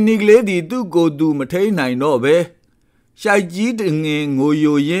တွင်အင်းဒီကလေးသည်သူ့ကိုယ်သူမထိန်နိုင်တော့ပဲရှိုက်ကြီးတငင်ငို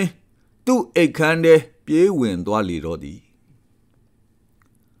ယိုရင်းသူ့အိတ်ခမ်းထဲပြေးဝင်သွားလေတော့သည်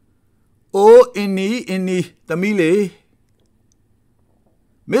အိုးအင်းနီသမီးလေး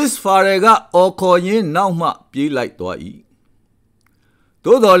မစ္စဖာရယ်ကအော်ခေါ်ရင်းနောက်မှပြေးလိုက်သွား၏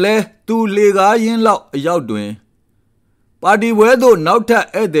သို့တော်လဲသူလေကားရင်းလောက်အရောက်တွင်ပါတီပွဲသို့နောက်ထပ်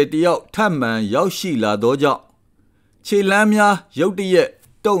ဧည့်သည်တယောက်ထပ်မံရောက်ရှိလာသောကြောင့်ခြေလမ်းများရုတ်တရက်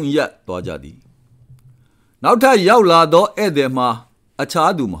တုံရက်သွားကြသည်နောက်ထပ်ရောက်လာသောဧည့်သည်မှာအ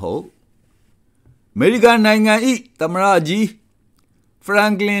ခြားသူမဟုတ်အမေရိကန်နိုင်ငံ၏သမ္မတကြီးဖရ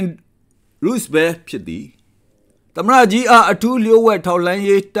န်ကလင်ရုစ်ဘဲဖြစ်သည်သမ္မတကြီးအားအထူးလျှို့ဝှက်ထောက်လှမ်း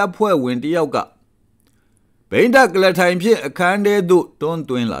ရေးတပ်ဖွဲ့ဝင်တယောက်ကဘိန်းတပ်ကလထိုင်ဖြင့်အခန်းထဲသို့တွန်း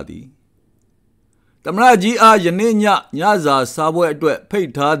သွင်းလာသည်သမ္မတကြီးအားယနေ့ညစာစားပွဲအတွက်ဖိ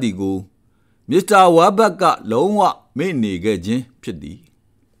တ်ထားသည်ကိုမစ္စတာဝါဘတ်ကလုံးဝမေ့နေခဲ့ခြင်းဖြစ်သည်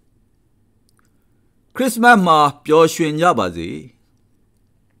ခရစ်စမတ်မှာပျော်ရွှင်ကြပါစေ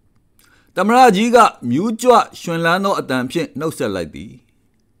သမ္မတကြီးကမြူးကြွရွှင်လန်းသောအတန်ဖြင့်နှုတ်ဆက်လိုက်သည်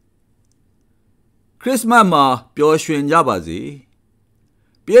ခရစ်စမတ်မှာပျော်ရွှင်ကြပါစေ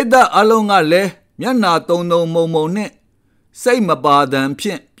ပရိသတ်အလုံးကလည်းမျက်နာတုံမုံနှင့် စိတ်မပါတံဖြ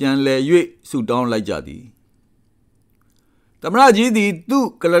င့်ပြန်လည်၍ဆုတောင်းလိုက်ကြသည်သမ္မတကြီးသည်သူ့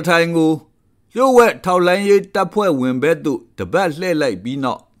ကလထိုင်ကိုလျှို့ဝှက်ထောက်လှမ်းရေးတပ်ဖွဲ့ဝင်ဘက်သို့တပတ်လှည့်လိုက်ပြီး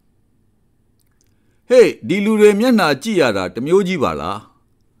နောက်ဟေးဒီလူတွေမျက်နှာကြည့်ရတာတမျိုးကြီးပါလား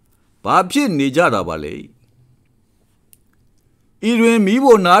ဘာဖြစ်နေကြတာပါလဲဤတွင်မိ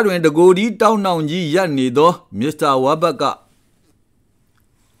ဖို့နားတွင်တကိုယ်ဒီတောင်းနှောင်ကြီးရပ်နေသောမစ္စတာဝါဘတ်က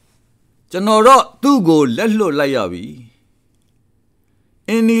ကျွန်တော်တော့သူ့ကိုလက်လွတ်လိုက်ရပြီ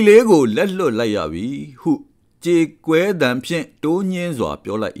အင်းဒီလေးကိုလက်လွတ်လိုက်ရပြီဟုကြေကွဲတံဖြင့်တိုးညင်းစွာ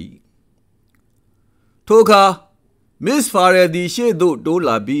ပြောလိုက်၏ထိုအခါမစ္စဖာရယ်ဒီရှေ့သို့တိုး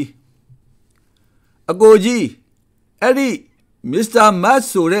လာပြီးအကိုကြီးအဲ့ဒီမစ္စတာမတ်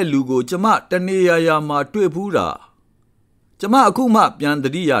ဆိုတဲ့လူကိုကျမတနေရာမှာတွေ့ဖူးတာကျမအခုမှပြန်သ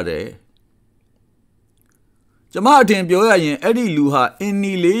တိရတယ်ကျမအထင်ပြောရရင်အဲ့ဒီလူဟာအင်း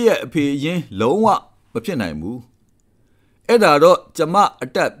နီလေးရဲ့အဖေအရင်လုံးဝမဖြစ်နိုင်ဘူးအဲ့ဒါတော့ကျမအ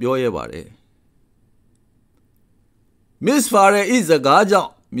တက်ပြောရပါတယ်မစ္စဖာရယ်ဤစကားကြော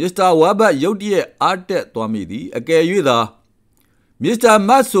င့်မစ္စတာဝါဘတ်ရုတ်တရက်အားတက်သွားမိသည်အကယ်၍သာမစ္စတာမ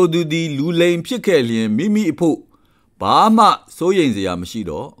တ်ဆိုသူသည်လူလိမ်ဖြစ်ခဲ့လျင်မိမိအဖို့ဘာမှစိုးရိမ်စရာမရှိ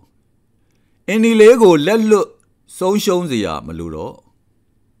တော့အင်းဒီလေးကိုလက်လွတ်ဆုံးရှုံးစရာမလိုတော့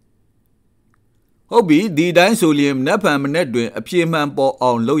ဟုတ်ပြီဒီတိုင်းဆိုလျင်နက်ဖန်မနဲ့တွင်အပြေမှန်ပေါ်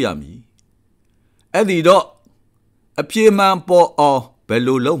အောင်လုပ်ရမည်အဲ့ဒီတော့အပြေမှန်ပေါ်အောင်ဘယ်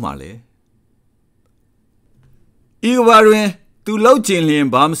လိုလုပ်မှာလဲဤကဘာတွင်သူလှုပ်ချင်လျင်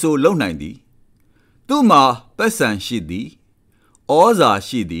ဘာမဆိုလုပ်နိုင်သည်သူ့မှာပတ်စံရှိသည်ဩဇာ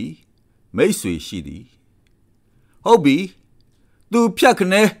ရှိသည်မိတ်ဆွေရှိသည်ဟုတ်ပြီသူဖြတ်ခ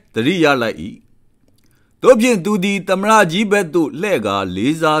နဲသတိရလိုက်၏တို့ဖြင့်သူသည်သမ္မတကြီးဘက်သို့လှည့်ကာ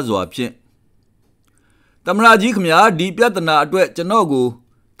လေးစားစွာဖြင့်သမ္မတကြီးခမညာဒီပြဿနာအတွက်ကျွန်တော်ကို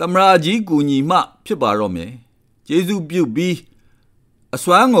သမ္မတကြီးကူညီမှဖြစ်ပါတော့မယ်ကျေးဇူးပြုပြီးအ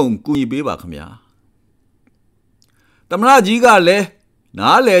စွမ်းကုန်ကူညီပေးပါခမညာသမ္မတကြီးကလည်း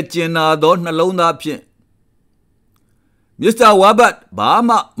နားလေကျင်နာသောနှလုံးသားဖြင့်မစ္စတာဝါဘတ်ဘာ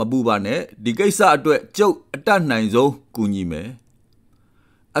မှမပူပါနဲ့ဒီကိစ္စအတွက်ကျုပ်အတတ်နိုင်ဆုံးကူညီမယ်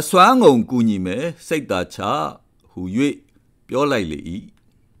အစွမ်းကုန်ကူညီမယ်စိတ်သာချဟူ၍ပြောလိုက်လေ၏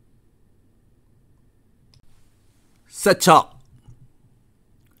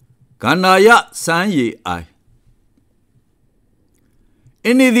16ကန္နာယစမ်းရည်အိုင်အ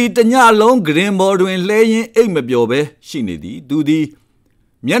င်းဒီတညလုံးဂရင်ဘော်တွင်လှဲရင်းအိတ်မပျော်ပဲရှိနေသည်သူသည်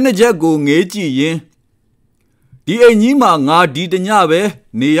မျက်နှာချက်ကိုငေးကြည့်ရင်းဒီအိမ်ကြီးမှာငါဒီတညပဲ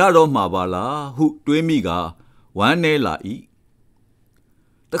နေရတော့မှာပါလားဟုတွေးမိကဝမ်းနေလာ၏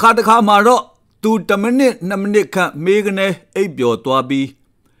တခါမှာတော့သူ1မိနစ်2မိနစ်ခန့်မေးကနေအိပ်ပျော်သွားပြီး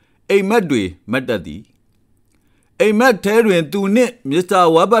အိမ်မက်တွေမတ်တက်သည်အိမ်မက်ထဲတွင်သူနှင့်မစ္စတာ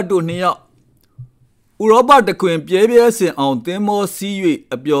ဝါဘတ်တို့နှစ်ယောက်ဥရောပတခွင်ပြဲပြဲစင်အောင်သင်္ဘောစီး၍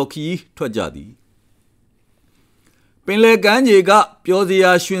အပျော်ခီးထွက်ကြသည်ပင်လယ်ကမ်းခြေကပျော်စ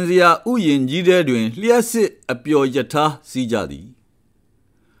ရာရွှင်စရာဥယျာဉ်ကြီးထဲတွင်လျှက်စစ်အပျော်ယထာစီးကြသည်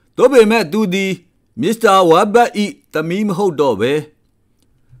သို့ပေမဲ့သူသည်မစ္စတာဝါဘတ်၏သမီးမဟုတ်တော့ပဲ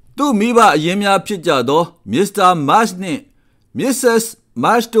သူ့မိဘအရင်းများဖြစ်ကြသောမစ္စတာမတ်နှင့်မစ္ဆက်မ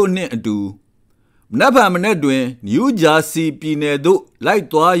တ်တို့နှင့်အတူမနက်ဖြန်မနေ့တွင်နယူးဂျာစီပြည်နယ်သို့လိုက်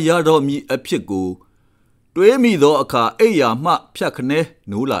သွားရတော့မည်အဖြစ်ကိုတွေးမိသောအခါအိယာမှဖြတ်ခနဲ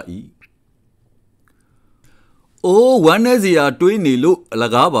နိုးလာ၏အိုးဝမ်းနေစရာတွေးနေလို့အလ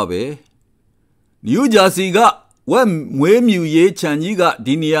ကားပါပဲနယူးဂျာစီကဝက်မွေးမြူရေးခြံကြီးက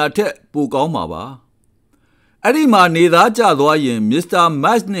ဒီနေရာထက်ပိုကောင်းမှာပါအဲ့ဒီမှာနေသားကျသွားရင်မစ္စတာမ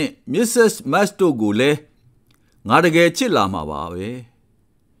တ်နဲ့မစ္ဆက်မတ်တို့ကိုလည်းငါတကယ်ချစ်လာမှာပါပဲ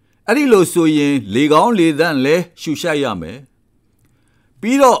အဲ့ဒီလိုဆိုရင်လေကောင်းလေသန့်လည်းရှူရှိုက်ရမယ်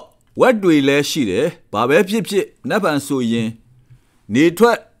ပြီးတော့ဝက်တွေလည်းရှိတယ်ဘာပဲဖြစ်ဖြစ်နက်ပန်ဆိုရင်နေထွ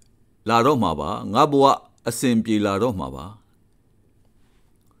က်လာတော့မှာပါငါဘဝအစဉ်ပြေလာတော့မှာပါ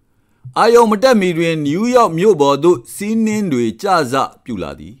အာယုံမတက်မီတွင်နယူးယောက်မြို့ပေါ်သို့စီးနှင်းတွေကျစပြု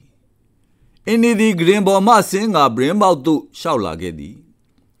လာသည်အင်းဒီဂရင်ပေါ်မှဆင်းကဘရင်ပေါက်သို့ရှောက်လာခဲ့သည်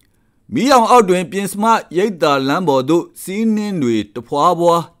မီးအောင်အောက်တွင်ပြင်စမရိတ်တာလမ်းပေါ်သို့စီးနှင်းတွေတဖွာ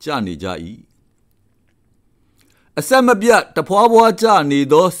ဖွာကျနေကြ၏အဆက်မပြတ်တဖွာဖွာကျနေ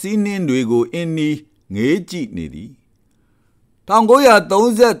သောစီးနှင်းတွေကိုအင်းနီငေးကြည့်နေသည်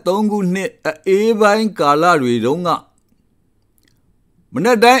1933ခုနှစ်အေးပိုင်းကာလတွေတုန်းကမ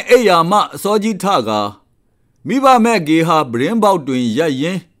နေ့တိုင်းအိယာမှအစောကြီးထကာမိဘမဲ့ဂေဟာဘရင်ပေါက်တွင်ရပ်ရ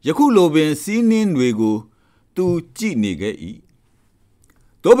င်းယခုလိုပင်စီးနှင်းတွေကိုသူကြည့်နေခဲ့၏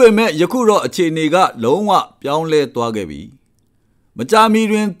သို့ပေမဲ့ယခုတော့အခြေအနေကလုံးဝပြောင်းလဲသွားခဲ့ပြီမကြာမီ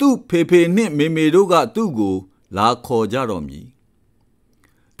တွင်သူ့ဖေဖေနှင့်မေမေတို့ကသူ့ကိုလာခေါ်ကြတော့မည်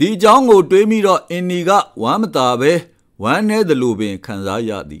ဒီအကြောင်းကိုတွေးမိတော့အင်နီကဝမ်းမသာပဲဝ ဝမ်းနည်းသလိုပင်ခံစား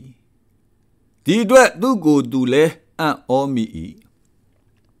ရသည်ဒီအတွက်သူ့ကိုယ်သူလည်းအံ့ဩမိ၏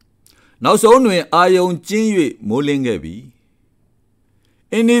နောက်ဆုံးတွင်အာယုံကျင်း၍မိုးလင်းခဲ့ပြီ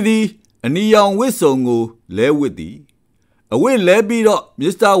အင်းဒီသည်အနီရောင်ဝတ်စုံကိုလဲဝတ်သည်အဝတ်လဲပြီးတော့မ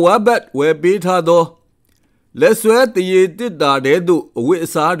စ္စတာဝါဘတ်ဝယ်ပေးထားသောလက်ဆွဲတရေတစ်တာတဲသို့အဝတ်အ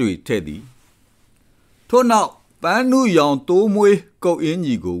စားတွေထည့်သည်ထို့နောက်ပန်းနုရောင်တိုးမွေးကုတ်အင်း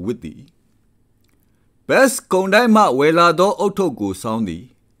ကြီးကိုဝတ်သည်ဘက်စ်ကုံတိုင်းမှဝယ်လာသောအုတ်ထုပ်ကိုဆောင်းသည်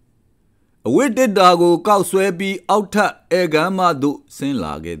အဝတ်တစ်တာကိုကောက်ဆွဲပြီးအောက်ထပ်အဲကမ်းမှသို့ဆင်း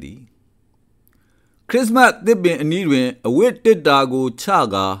လာခဲ့သည်ခရစ်စမတ်သစ်ပင်အနီးတွင်အဝတ်တစ်တာကိုချ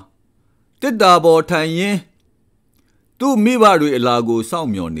ကာတစ်တာပေါ်ထိုင်ရင်းသူ့မိဘတွေအလာကိုစောင့်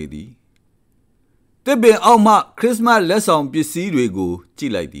မျှော်နေသည်တစ်ပင်အောက်မှခရစ်စမတ်လက်ဆောင်ပစ္စည်းတွေကိုကြ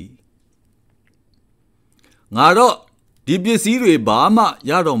ည့်လိုက်သည်ငါတော့ဒီပစ္စည်းတွေဘာမှ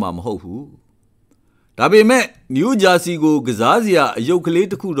ရတော့မှာမဟုတ်ဘူးဒါပေမဲ့နယူးဂျာစီကိုကစားစရာအယုတ်ကလေး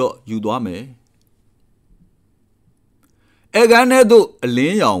တစ်ခုတော့ယူသွားမယ်အဲကန်ထဲသို့အလ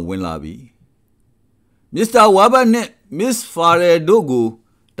င်းရောင်ဝင်လာပြီမစ္စတာဝါဘတ်နှင့်မစ္စဖာရယ်တို့ကို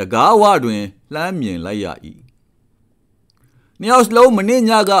တကားဝတွင်လှမ်းမြင်လိုက်ရ၏နှစ်ယောက်စလုံးမနေ့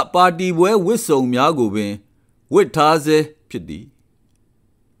ညကပါတီပွဲဝတ်စုံများကိုပင်ဝတ်ထားစေဖြစ်သည်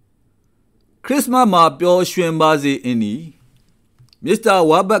ခရစ်စမတ်မှာပျော်ရွှင်ပါစေအင်းဒီမစ္စတာ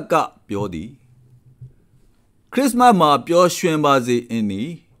ဝါဘတ်ကပြောသည်ခရစ်စမတ်မှာပျော်ရွှင်ပါစေအင်းဒီ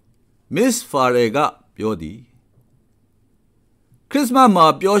မစ္စဖာရယ်ကပြောသည်ခရစ်စမတ်မှာ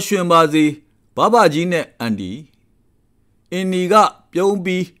ပျော်ရွှင်ပါစေဘဘကြီးနဲ့အန်ဒီအင်းဒီကပြုံး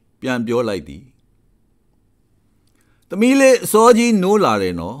ပြီးပြန်ပြောလိုက်သည်သမီးလေးအစောကြီးနိုးလာတ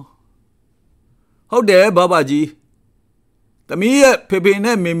ယ်နော်ဟုတ်တယ်ဘဘကြီးသမီးရဲ့ဖေဖေ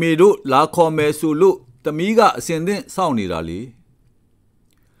နဲ့မေမေတို့လာခေါ်မယ်ဆိုလို့သမီးကအစင်သင့်စောင့်နေတာလေ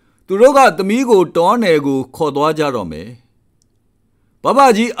သူတို့ကသမီးကိုတောနယ်ကိုခေါ်သွားကြတော့မယ်ဘဘ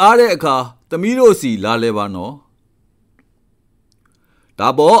ကြီးအားတဲ့အခါသမီးတို့စီလာလဲပါနော်ဒါ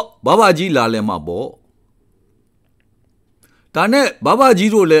ပေါ့ဘဘကြီးလာလဲမှာပေါ့ဒါနဲ့ဘဘ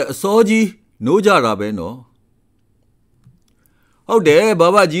ကြီးတို့လည်းအစောကြီးနိုးကြတာပဲနော်ဟုတ်တယ်ဘ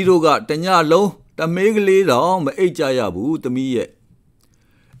ဘကြီးတို့ကတညလုံးတမေးကလေးတောင်မအိပ်ကြရဘူးသမီးရဲ့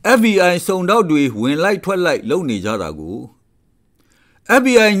FBI စုံတောက်တွေဝင်လိုက်ထွက်လိုက်လုပ်နေကြတာကို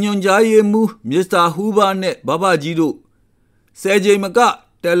FBI ညွှန်ကြားရေးမှူးမစ္စတာဟူဘာနဲ့ဘဘကြီးတို့10ချိန်မက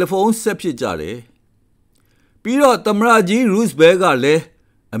တယ်လီဖုန်းဆက်ဖြစ်ကြတယ်ပြီးတော့သမရကြီးရူစ်ဘဲကလည်း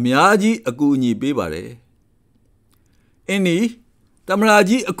အများကြီးအကူအညီပေးပါတယ်အင်းဒီသမရ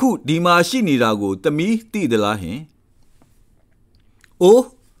ကြီးအခုဒီမှာရှိနေတာကိုသမီးသိသလားဟင်အိုး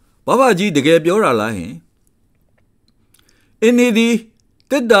ဘဘကြီးတကယ်ပြောတာလားဟင်အင်းဒီ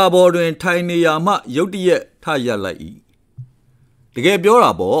တစ်တာပေါ်တွင်ထိုင်နေရမှရုတ်တရက်ထရလိုက်၏တကယ်ပြော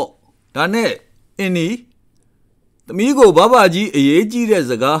တာပေါ့ဒါနဲ့အင်းဒီသမီးကိုဘဘကြီးအရေးကြီးတဲ့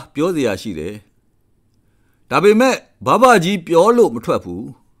စကားပြောเสียရရှိတယ်ဒါပေမဲ့ဘဘကြီးပြောလို့မထွက်ဘူး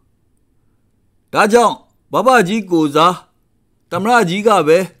ဒါကြောင့်ဘဘကြီးကိုစားသမရကြီးက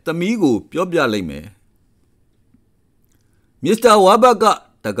ပဲသမီးကိုပြောပြလိုက်မယ်မစ္စတာဝါဘတ်က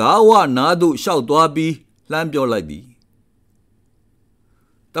တကားဝနားသို့ရှောက်သွားပြီးလှမ်းပြောလိုက်သည်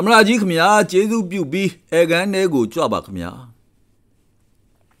သမရကြီးခမညာကျေးဇူးပြုပြီးအဲကန်ထဲကိုကြွပါခမညာ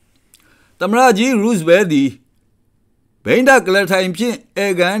သမရကြီးရူစ်ဘဲသည်ဘိန်းဒကလထိုင်ဖြင့်အဲ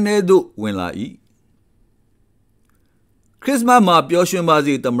ကန်ထဲသို့ဝင်လာ၏ခရစ်စမတ်မှာပျော်ရွှင်ပါ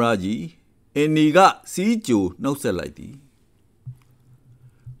စေသမရကြီးအင်းဒီကစီးကြိုနှုတ်ဆက်လိုက်သည်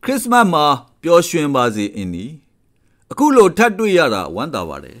ခရစ်စမတ်မှာပျော်ရွှင်ပါစေအင်းဒီအခုလိုထပ်တွေ့ရတာဝမ်းသာ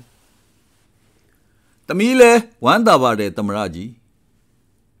ပါတယ်သမီးလည်းဝမ်းသာပါတယ်သမရကြီး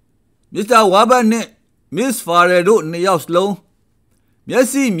မစ္စတာဝါဘတ်နဲ့မစ္စဖာရယ်တို့နှစ်ယောက်စလုံးမျက်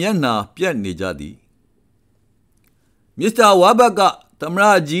စိမျက်နှာပြတ်နေကြသည်မစ္စတာဝါဘတ်ကသမရ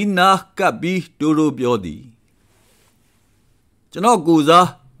ကြီးနားကပ်ပြီးတိုးတိုးပြောသည်ကျွန်တော်ကိုစား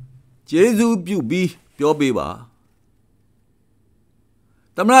ကျေးဇူးပြုပြီးပြောပေးပါ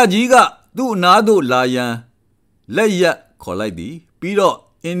သမရကြီးကသူ့အနားသို့လာရန်လက်ရက်ခေါ်လိုက်သည်ပြီးတော့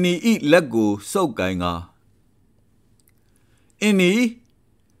အင်းနီဤလက်ကိုစုပ်ကိုင်ကာအင်းနီ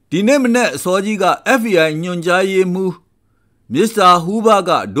ဒီနေ့မနေ့အစောကြီးက FBI ညွှန်ကြားရေးမှူးမစ္စတာဟူဘာ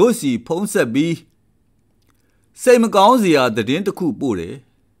ကဒိုစီဖုံးဆက်ပြီးစိတ်မကောင်းစရာသတင်းတစ်ခုပို့တယ်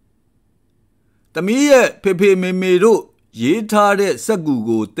သမီးရဲ့ဖေဖေမေမေတို့ရေးထားတဲ့စက်ကူ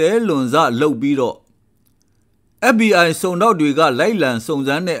ကိုတဲလွန်စလုပ်ပြီးတော့ FBI စုံတော့တွေကလိုက်လံစုံစ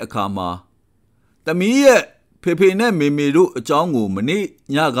မ်းတဲ့အခါမှာသမီးရဲ့ဖေဖေနဲ့မေမေတို့အကြောင်းကိုမနေ့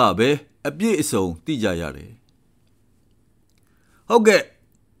ညကပဲအပြည့်အစုံသိကြရတယ်ဟုတ်ကဲ့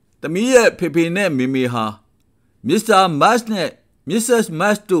သမီးရဲ့ဖေဖေနဲ့မေမေဟာမစ္စတာမတ်နဲ့မစ္စစ်မ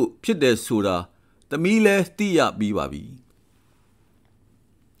တ်တို့ဖြစ်တယ်ဆိုတာ သမီးလည်းသိရပြီးပါပြီ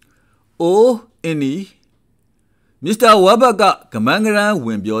။အိုးအင်းနီမစ္စတာဝါဘတ်ကကမန်းကရန်ဝ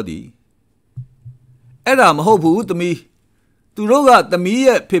င်ပြောသည်။အဲ့ဒါမဟုတ်ဘူးသမီးသူတို့ကသမီး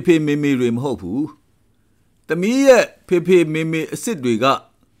ရဲ့ဖေဖေမေမေတွေမဟုတ်ဘူး။သမီးရဲ့ဖေဖေမေမေအစ်စ်တွေက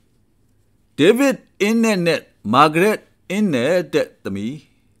ဒေးဗစ်အင်းနဲ့မာဂရက်အင်းနဲ့တဲ့သမီး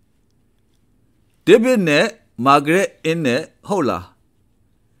ဒေးဗစ်နဲ့မာဂရက်အင်းနဲ့ဟုတ်လား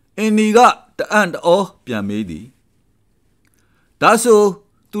အင်းနီကတအံ့တော်ပြန်မေးသည်ဒါဆို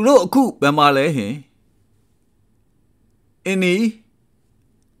သူတို့အခုဘယ်မှာလဲဟင်အင်းနီ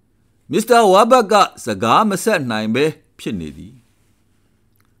မစ္စတာဝါဘတ်ကစကားမဆက်နိုင်ပဲဖြစ်နေသည်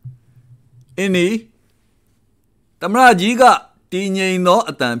အင်းနီသမရကြီးကတည်ငြိမ်သော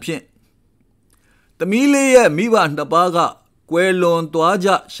အတန်ဖြင့်သမီးလေးရဲ့မိဘနှစ်ပါးကကွယ်လွန်သွားကြ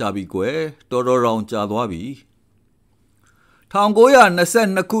ရှာပြီကွယ်တော်တော်တောင်ကြာသွားပြီ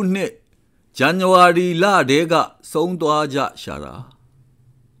1922ခုနှစ်ဇန်နဝါရီလတည်းကဆုံးသွားကြရှာတာ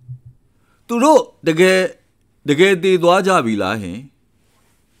သူတို့တကယ်တည်သွားကြပြီလားဟင်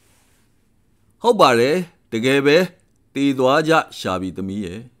ဟုတ်ပါတယ်တကယ်ပဲတည်သွားကြရှာပြီသမီး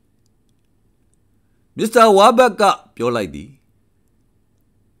ရဲ့မစ္စတာဝါဘတ်ကပြောလိုက်သည်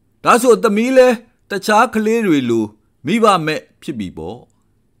ဒါဆိုသမီးလဲတခြားကလေးတွေလိုမိဘမဲ့ဖြစ်ပြီပေါ့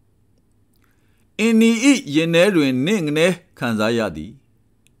အင်းနီဤရင်ထဲတွင်နင့်ငနဲခံစားရသည်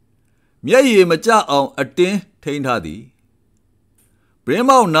မျက်ရည်မကျအောင်အတင်းထိန်းထားသည်ဘရင်း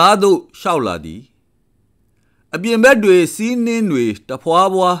မောက်နားသို့ရှောက်လာသည်အပြင်ဘက်တွေစီးနှင်းတွေတဖွာ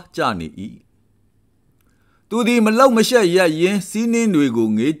ဖွာကျနေ၏သူသည်မလောက်မရှက်ရရင်းစီးနှင်းတွေကို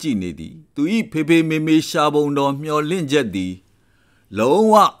ငေးကြည့်နေသည်သူ၏ဖေဖေမေမေရှာပုံတော်မျောလင့်ချက်သည်လုံး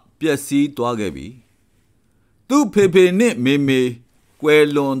ဝပျက်စီးသွားခဲ့ပြီသူ့ဖေဖေနှင့်မေမေကွယ်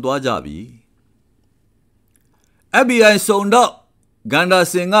လွန်သွားကြပြီ FBI စုံတော့ဂန္ဓာ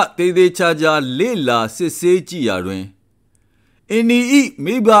စင်ကတေးသေးချာချာလေ့လာစစ်ဆေးကြည့်ရာတွင်အင်းနီဤ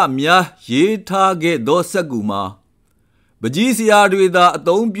မိဘများရေးထားခဲ့သောစက္ကူမှာပကြီးစရာတွေသာအ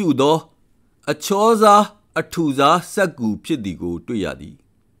သုံးပြုသောအချောစားအထူစားစက္ကူဖြစ်သည်ကိုတွေ့ရသည်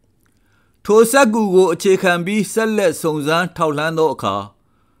ထိုစက္ကူကိုအခြေခံပြီးဆက်လက်စုံစမ်းထောက်လှမ်းသောအခါ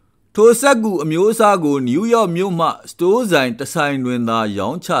ထိုစက္ကူအမျိုးအစားကိုနယူးယောက်မြို့မှစတိုးဆိုင်တစ်ဆိုင်တွင်သာရော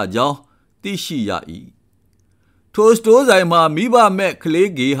င်းချကြောင်းသိရှိရ၏ထိုစတိုးဆိုင်မှာမိဘမဲ့ကလေး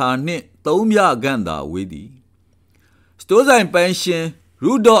ဂေဟာနှင့်3ပြခန့်သာဝေးသည်စတိုးဆိုင်ပိုင်ရှင်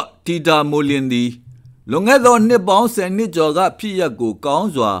ရူဒေါ့တီတာမိုလင်သည်လွန်ခဲ့သောနှစ်ပေါင်း10နှစ်ကျော်ကဖြစ်ရပ်ကိုကောင်း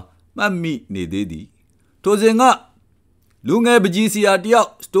စွာမှတ်မိနေသေးသည်ထိုစဉ်ကလူငယ်ပကြီးစရာတယောက်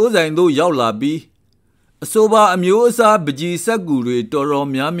စတိုးဆိုင်သို့ရောက်လာပြီးအဆိုပါအမျိုးအစားပကြီးစက္ကူတွေတော်တော်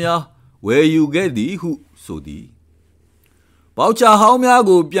များများဝယ်ယူခဲ့သည်ဟုဆိုသည်ပေါချာဟောင်းများ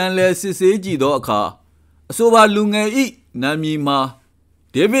ကိုပြန်လည်စစ်ဆေးကြည့်သောအခါအဆိုပါလူငယ်၏နာမည်မှာ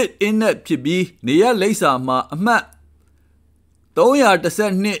ဒေးဗစ်အင်းနဲ့ဖြစ်ပြီးနေရလိပ်စာမှာအမှတ်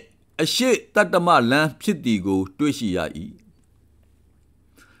312အရှိတတ္တမလမ်းဖြစ်သည်ကိုတွေ့ရှိရ၏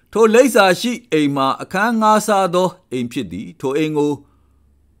ထိုလိပ်စာရှိအိမ်မှာအခန်းငါးစားသောအိမ်ဖြစ်သည်ထိုအိမ်ကို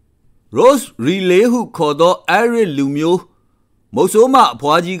Rose Relay ဟုခေါ်သောIrish လူမျိုးမုတ်ဆိုးမအ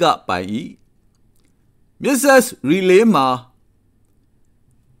ဖွားကြီးကပိုင်၏Mrs. Relay မှာ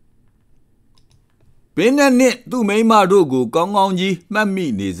ဘင်းနဲ့သူ့မိန်းမတို့ကိုကောင်းကောင်းကြီးမှတ်မိ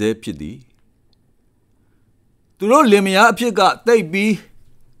နေစေဖြစ်သည်သူတို့လင်မယားအဖြစ်ကတိတ်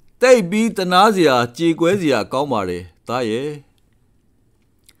ပြီးတနာစရာကြေကွဲစရာကောင်းပါတယ်သားရဲ့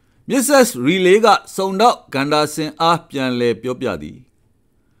Mrs. Relay ကစုံတော့ဂန္ဓာစင်အားပြန်လဲပြောပြသည်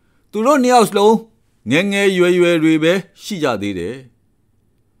သူတို့နှစ်ယောက်လုံးငယ်ငယ်ရွယ်တွေပဲရှိကြသေးတယ်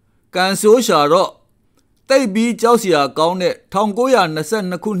ကန်ဆိုးရှာတော့တိတ်ပြီးကြောက်စရာကောင်းတဲ့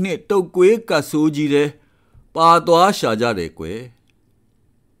1922ခုနှစ်တုတ်ကွေးကတ်ဆိုးကြီးတဲ့ပါသွားရှာကြတယ်ကွယ်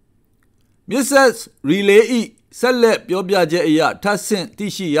Mrs. Relay ဤဆက်လက်ပြောပြချက်အရထပ်ဆင့်သိ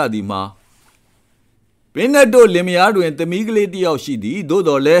ရှိရသည်မှာဘင်းနဲ့တို့လင်မယားတွင်သမီးကလေးတစ်ယောက်ရှိသည်သို့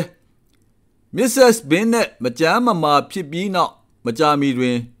တော်လဲMrs. ဘင်းနဲ့မကြမ်းမမာဖြစ်ပြီးနောက်မကြာမီတွ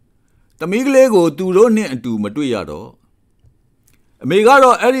င်သမီးကလေးကိုသူတို့နှင့်အတူမတွေ့ရတော့အမေက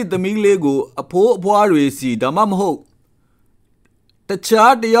တော့အဲ့ဒီသမီးကလေးကိုအဖိုးအဖွားတွေစီဒါမှမဟုတ်တ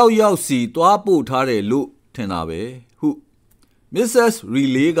ခြားတယောက်စီတွားပို့ထားတယ်လို့ထင်တာပဲဟု Mrs.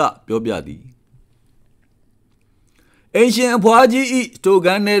 Relay ကပြောပြသည်အင်ရှင်အဖွားကြီးဤစတိုက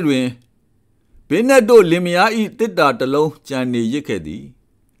န်ထဲတွင်ဘင်းနဲ့တို့လင်မယားဤတစ်တာတစ်လုံးကြံနေရစ်ခဲ့သည်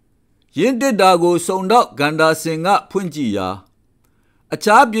ရင်းတစ်တာကိုစုံတော့ဂန္ဓာစင်ကဖွင့်ကြည့်ရာအ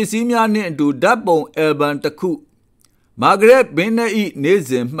ခြားပစ္စည်းများနှင့်အတူဓာတ်ပုံအယ်ဘမ်တစ်ခုမာဂရက်ဘင်းနဲ့ဤနေ့စ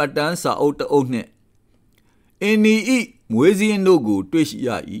ဉ်မှတ်တမ်းစာအုပ်တစ်အုပ်နှင့်အင်းနီဤမွေးစင်းတို့ကိုတွေ့ရှိရ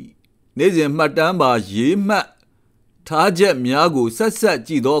၏နေ့စဉ်မှတ်တမ်းပါရေးမှတ်ထားချက်များကိုဆက်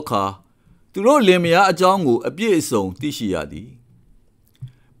ကြည့်သောအခါ သူတို့လင်မယားအကြောင်းကိုအပြည့်အစုံသိရှိရသည်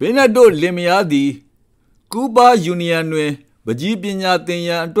ဘင်းနက်တို့လင်မယားသည်ကူးဘားယူနီယံတွင်ပကြီးပညာသင်ရ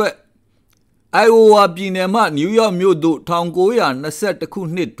န်အတွက်အိုင်အိုဝါပြည်နယ်မှနယူးယောက်မြို့သို့1921ခု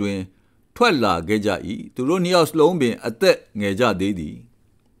နှစ်တွင်ထွက်လာခဲ့ကြ၏သူတို့နှစ်ယောက်စလုံးပင်အသက်ငယ်ကြသေးသည်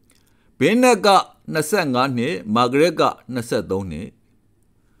ဘင်းနက်က25နှစ်မာဂရက်က23နှစ်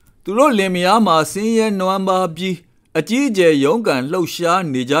သူတို့လင်မယားမှာဆင်းရဲနွမ်းပါးပြီးအကြီးအကျယ်ရုန်းကန်လှုပ်ရှား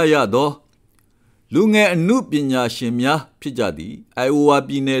နေကြရသောလူငယ်အမှုပညာရှင်များဖြစ်ကြသည်အိုင်အိုဝါ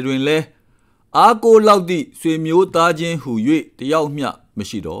ပြည်နယ်တွင်လည်းအားကိုးလောက်သည့်ဆွေမျိုးသားချင်းဟူ၍တယောက်မျှမ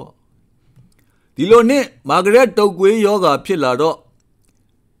ရှိတော့ဒီလိုနှင့်မာဂရက်တုတ်ကွေးယောဂါဖြစ်လာတော့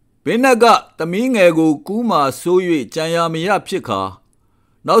ဘင်းနက်ကသမီးငယ်ကိုကူးမာဆိုး၍ကြံရမရဖြစ်ခါ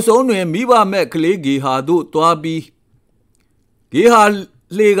နောက်ဆုံးတွင်မိဘမဲ့ကလေးဂေဟာသို့တွားပြီးဂေဟာ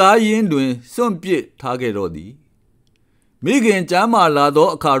လှေကားရင်းတွင်စွန့်ပစ်ထားခဲ့တော့သည်မိခင်ကျမ်းမာလာသော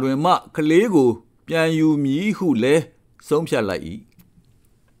အခါတွင်မှကလေးကိုပြန်ယူမည်ဟုလည်းဆုံးဖြတ်လိုက်၏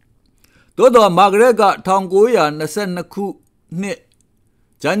သို့သောမာဂရက်က1922ခုနှစ်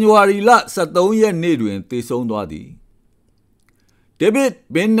ဇန်နဝါရီလ23ရက်နေ့တွင်သေဆုံးသွားသည်ဒေးဗစ်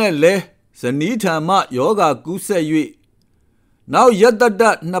ဘင်းနက်လည်းဇနီးထံမှယောဂါကူးဆက်၍နောက်ရက်တတ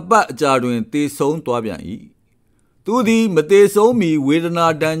နှစ်ပတ်အကြာတွင်သေဆုံးသွားပြန်၏သူသည်မသေဆုံးမီဝေဒနာ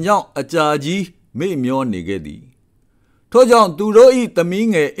တန်ကြောင့်အကြာကြီးမေ့မျောနေခဲ့သည်ထို့ကြောင့်သူတို့၏သမီး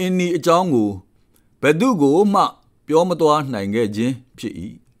ငယ်အင်းနီအကြောင်းကိုဘယ်သူကိုမှပြောမသွားနိုင်ခဲ့ခြင်းဖြစ်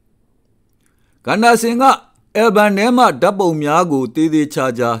၏ကန္နာစင်ကအယ်ဘန်ထဲမှဓာတ်ပုံများကိုတေးသေးချာ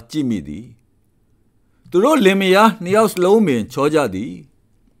ချာကြည့်မိသည်သူတို့လင်မယားနှစ်ယောက်စလုံးပင်ချောကြသည်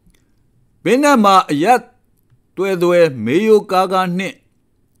ဘင်းနက်မှာအရက်တွဲတွဲမေယိုကားကားနှင့်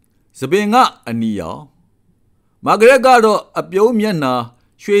စပင်ကအနီရောင်မာဂရက်ကတော့အပြုံးမျက်နှာ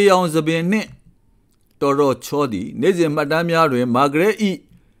ရွှေရောင်စပင်နှင့်တော်တော်ချောသည်နေ့စဉ်မှတ်တမ်းများတွင်မာဂရက်၏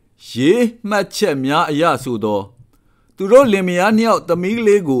ရေးမှတ်ချက်များအရဆိုသောသူတို့လင်မယားနှစ်ယောက်သမီး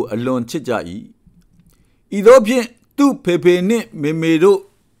လေးကိုအလွန်ချစ်ကြ၏ဤသို့ဖြင့်သူ့ဖေဖေနှင့်မေမေတို့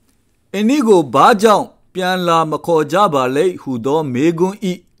အင်းဒီကိုဘာကြောင့်ပြန်လာမခေါ်ကြပါလဲဟုသောမေကွန်း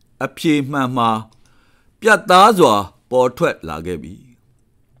၏အဖြေမှန်မှာပြတ်သားစွာပေါ်ထွက်လာခဲ့ပြီ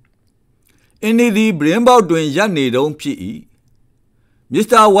အင်းဒီသည်ဘရင်ပေါက်တွင်ရပ်နေတုံးဖြစ်၏မစ္စ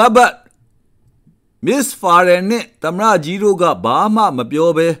တာဝါဘတ်မစ္စဖာရန်နှင့်သမရကြီးတို့ကဘာမှမပြော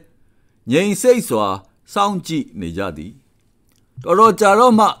ဘဲငြိမ်စိတ်စွာစောင့်ကြည့်နေကြသည်တော်တော်ကြာ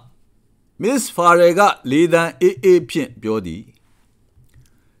တော့မှမစ္စဖာရယ်ကလေသံအေးအေးဖြင့်ပြောသည်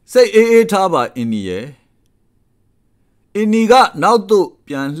စိတ်အေးအေးထားပါအင်းနီရဲ့အင်းနီကနောက်သို့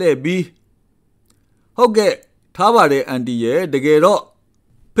ပြန်လှည့်ပြီးဟုတ်ကဲ့ထားပါတယ်အန်တီရဲ့တကယ်တော့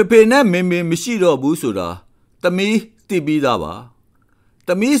ဖေဖေနဲ့မေမေမရှိတော့ဘူးဆိုတာသမီးသိပြီးသားပါသ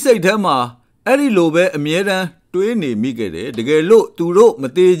မီးစိတ်ထဲမှာအဲ့ဒီလိုပဲအမြဲတမ်းတွေးနေမိခဲ့တယ်တကယ်လို့သူတို့မ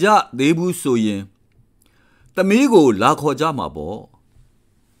သေးကြသေးဘူးဆိုရင်သမီးကိုလာခေါ်ကြမှာပေါ့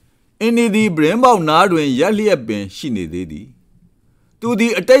အင်းဒီသည်ဘရင်ပေါက်နားတွင်ရက်လျက်ပင်ရှိနေသေးသည်သူသ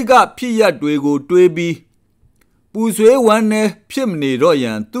ည်အတိတ်ကဖြစ်ရပ်တွေကိုတွေးပြီးပူဆွေးဝမ်းနည်းဖြစ်မနေတော့ရ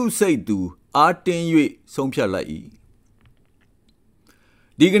န်သူ့စိတ်သူအားတင်း၍ဆုံးဖြတ်လိုက်၏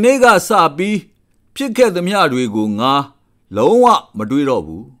ဒီကနေ့ကစပြီးဖြစ်ခဲ့သမျှတွေကိုငါလုံးဝမတွေးတော့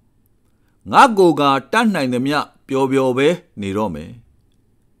ဘူးငါကိုယ်ကတတ်နိုင်သမျှပျော်ပျော်ပဲနေတော့မယ်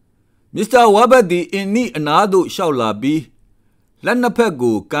မစ္စတာဝါဘတ်သည်အင်းနီအနားသို့လျှောက်လာပြီးလက်နှစ်ဖက်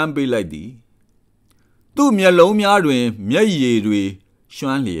ကိုကမ်းပေးလိုက်သည်သူ့မျက်လုံးများတွင်မျက်ရည်တွေရွှ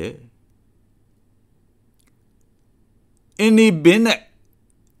မ်းလျက်အင်းနီဘင်းနဲ့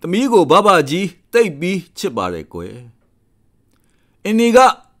သမီးကိုဘဘကြီးတိတ်ပြီးချစ်ပါတယ်ကွယ်အင်းနီက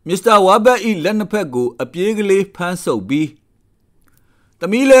မစ္စတာဝါဘတ်၏လက်နှစ်ဖက်ကိုအပြေးကလေးဖမ်းဆုပ်ပြီးသ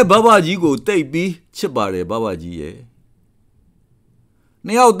မီးလည်းဘဘကြီးကိုတိတ်ပြီးချစ်ပါတယ်ဘဘကြီးရဲ့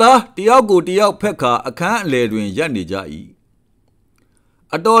နှစ်ယောက်သားတယောက်ကိုတယောက်ဖက်ခါအခန်းအလယ်တွင်ရပ်နေကြ၏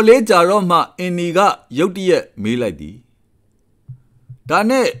အတော်လေးကြာတော့မှအင်းနီကရုတ်တရက်မေးလိုက်သည်ဒါ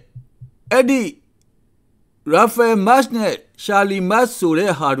နဲ့အဲ့ဒီရာဖယ်မတ်နဲ့ရှာလီမတ်ဆို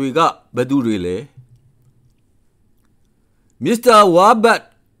တဲ့ဟာတွေကဘယ်သူတွေလဲမစ္စတာဝါဘတ်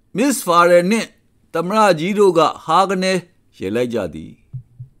မစ္စဖာရယ်နဲ့သမရကြီးတို့ကဟာကနေရေလိုက်ကြသည်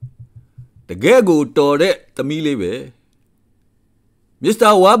တကယ်ကိုတော်တဲ့သမီးလေးပဲမစ္စတာ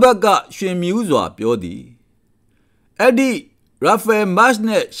ဝါဘတ်ကရှင်မြူးစွာပြောသည်အဲ့ဒီရာဖယ်မတ်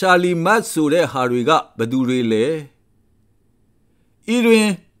နဲ့ရှာလီမတ်ဆိုတဲ့ဟာတွေကဘယ်သူတွေလဲဤတွင်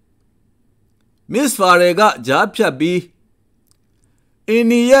မစ္စဖာရယ်ကကြားဖြတ်ပြီးအင်း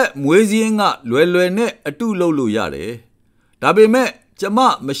နီရဲ့မွေးစင်းကလွယ်လွယ်နဲ့အတုလုပ်လို့ရတယ်ဒါပေမဲ့ကျမ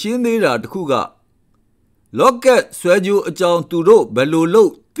မရှင်းသေးတာတခုကလော့ကက်ဆွဲကြိုးအကြောင်းသူတို့ဘယ်လိုလု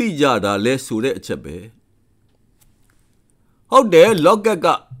ပ်သိကြတာလဲဆိုတဲ့အချက်ပဲဟုတ်တယ်လော့ကက်က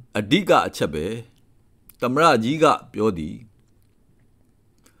Adiga Chabe, Tamra Jiga Piodi.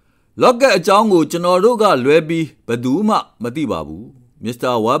 Loka Jango Janoroga Lwebi, Baduma, Matibabu,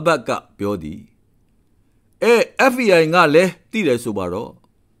 Mr. Wabaka Piodi. FEI Ngale, Tire Subaro.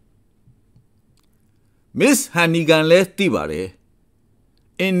 Miss Hannigan le Tibare.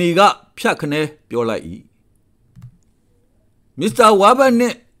 Eniga Piakne Piolai. Mr.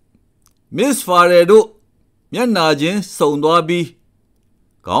 Wabane, Miss Faredo, Mianajin, Sondwabi,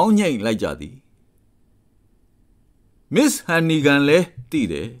 Gaunyan Lajadi. Miss Hannigan le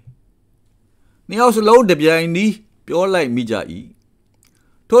Tide. Niaus low de Biani, Piolai Mijai.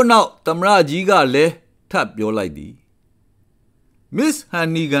 Turn out Tamra Jiga le tap Piolai. Miss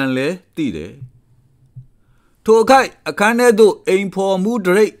Hannigan le Tide. Tokai, a canedo aim for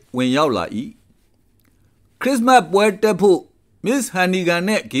moderate when yaulai. Christmas boy depo, Miss Hannigan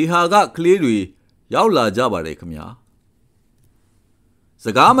Gihaga clearly, yaula jabare kamya.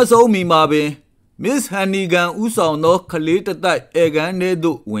 Sagama so me mabe, Miss Hannigan usau no kalita that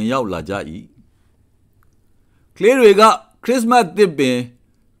eganedo when yaula jai. Clearly got Christmas dipping,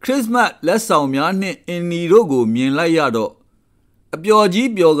 Christmas less sound in Nirogo mean layado. A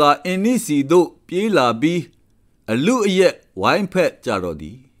bioji bioga in nisi do pila be. A lu yet wine pet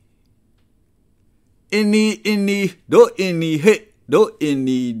jarodi. Inni, do inni, hit, do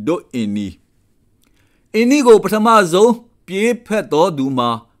inni. Inigo patamazo, pie pet do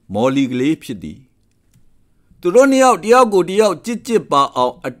duma, molly glapshidi. To run out diago chichipa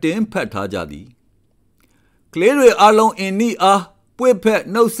out a ten pet hajadi. Clearly along inni pet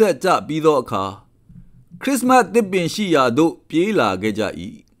no set up bido car. Christmas dipping shia do piela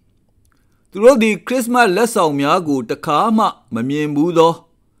gejai. Through the Christmas lesson miago the karma mamien budo,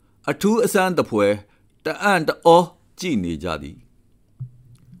 a two ascent the pue, the ant or genie jadi.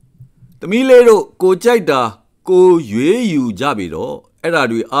 The milero go jaida, go yue you jabido,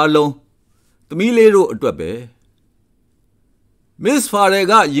 eradu alone, the milero dwabe. Miss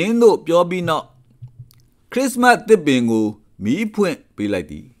Farega yendo piobina. Christmas the bingo, me point be like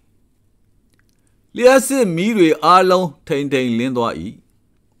thee. Liase mire alone, tain lindwa e.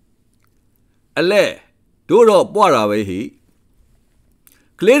 Ale, Doro Borawe he.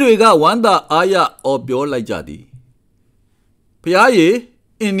 Clearwiga wanda aya or pure like jadi. Piaye,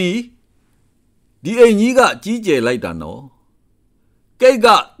 inni, di eniga GJ like dano.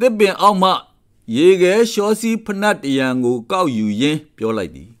 Kega, the bin alma, yege, shosi panat yango, cow you yen, pure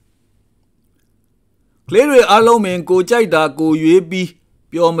like thee. Clearway alomen go jaida go ye be,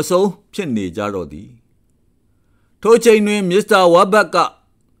 pure maso, chinny jarodi. Toche name Mr. Wabaka.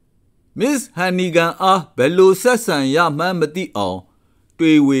 Miss Hannigan bello sessan ya mamati on,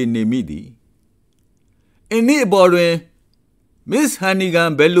 twewe nemidi. Inni borin, Miss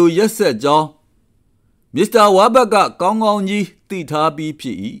Hannigan bello yesset jaw. Mr. Wabaka kongonji tita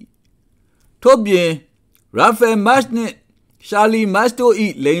BP. Tobien, Raphael Mashnit, Charlie Masto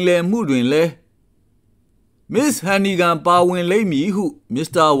eat lane mudwin le. Miss Hannigan pawin lay me who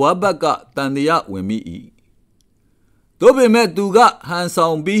Mr. Wabaka tandia when me eat. Tobe met duga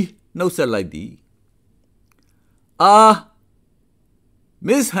handsome be. No set like thee.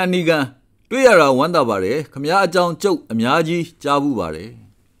 Miss Hannigan, do you wonder bare, come ya down choke, a miaji, jabu bare.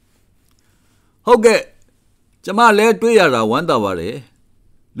 Hoge, Jamale, do you wonder bare?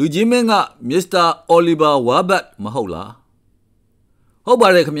 Lujimenga, Mr. Oliver Wabat, Mahola.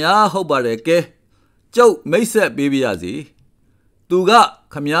 Hobare, come ya, hobare, ke, choke, may set baby azi. Duga,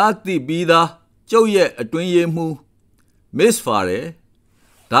 come ya, the bida, joe ye, a twin ye moo. Miss Fare.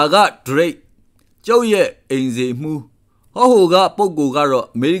 Daga Drake, Joe ye, Ainze Moo, Hoga Pogo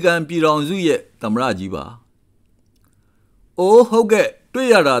Garo, American Piranzu ye, Tamrajiba. Oh, Hoge,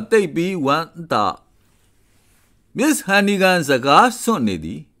 Tuyara, they be one da. Miss Hannigan Zaga,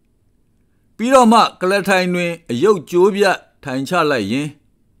 Sonnedy. Piroma, Calatine, a yoke Jobia, Tancha Laye.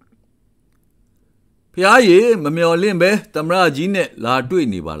 Piaye, Mamio Limbe, Tamrajine, La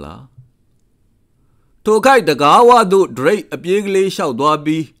Duinibala. Tokai the Gawa do Drake a bigly shall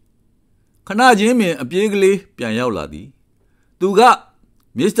dwabi. Kana Jimmy a bigly pianyoladi. Duga,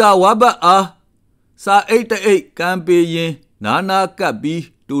 Mr. Waba sa 88 campaign Nana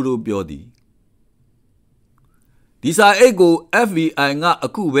Kabi Duru Biodi. Disa ego FBI nga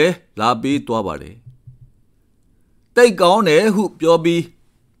akube la be twabare. Take on a hoop yobi.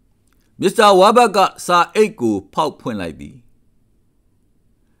 Mr. Waba sa ego pop point like thee.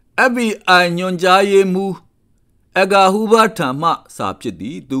 FBI nyonjaye mu ega huba tama sa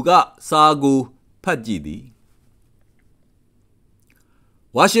pidi duga sago pajidi.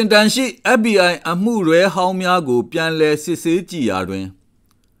 Washington shi FBI amure haumyago pianle sisi jiadwin.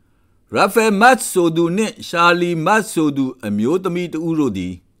 Raphael Mat sodu ni Charlie Mat sodu amyotami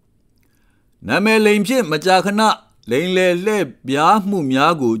urodi. နာမည်လိန်ဖြင့်မကြာခဏလိန်လေလှည့်ပြားမှု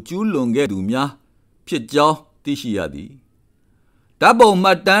များကိုကျူးလွန်ခဲ့သူများဖြစ်ကြောင်းသိရှိရသည်ဓာတ်ပုံမှ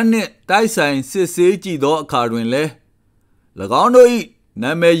တ်တမ်းနှင့်တိုက်ဆိုင်စစ်ဆေးကြည့်သောအခါတွင်လည်း၎င်းတို့၏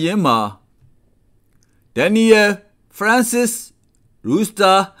နာမည်ရင်းမှာ Daniel Francis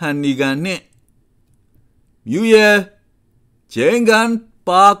Rooster Hannigan နှင့် Muriel Jengan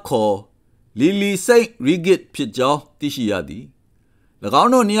Park ခေါ် Lily Saint Rigid ဖြစ်ကြောင်းသိရှိရသည်၎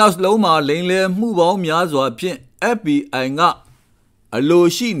င်းတို့နှစ်ယောက်လုံးမှာလိမ်လည်မှုပေါင်းများစွာဖြင့် FBI ကအလို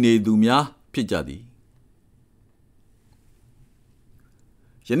ရှိနေသူများဖြစ်ကြသည်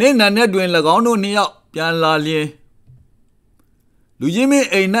ယနေ့နံနက်တွင်၎င်းတို့နှစ်ယောက်ပြန်လာလျင်လူကြီးမင်း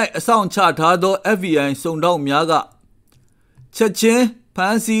အိမ်၌အဆောင်ချထားသော FBI စုံထောက်များကချက်ချင်းဖ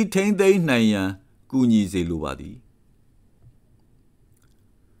မ်းဆီးထိန်းသိမ်းနိုင်ရန်ကူညီစေလိုပါသည်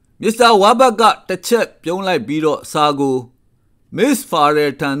မစ္စတာဝါဘတ်ကတစ်ချက်ပြုံးလိုက်ပြီးတော့စာကိုမစ္စဖာရ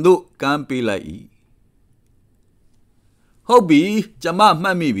ယ်ထံသို့ကမ်းပေးလိုက်၏ဟုတ်ပြီကျမမှ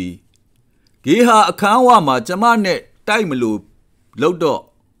တ်မိပြီဂေဟာအခန်းဝမှာကျမနဲ့တိုက်မလို့လို့တော့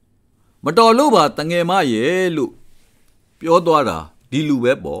မတော်လို့ပါတငယ်မရဲ့လို့ပြောသွားတာဒီလူ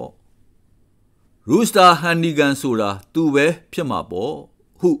ပဲပေါ့ရူစတာဟန်နီဂန်ဆိုတာသူပဲဖြစ်မှာပေါ့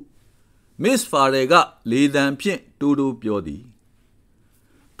ဟုမစ္စဖာရယ်ကလေသံဖြင့်တိုးတိုးပြောသည်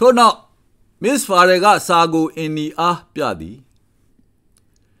ထို့နောက်မစ္စဖာရယ်ကစာကိုအင်နီအားပြသည်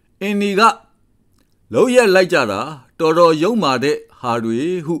အင်နီကလုံးရက်လိုက်ကြတာတော်တော်ယုံမာတဲ့ဟာတွေ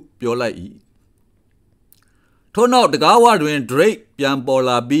ဟုပြောလိုက်၏ထို့နောက်တကားဝတွင်ဒရိတ်ပြန်ပေါ်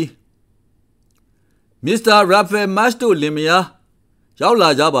လာပြီးမစ္စတာရာဖယ်မတ်တို့လင်မယားရောက်လာ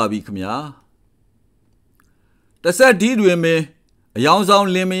ကြပါပြီခင်ဗျာတစ်ဆက်ဒီတွင်ပင်အယောင်ဆောင်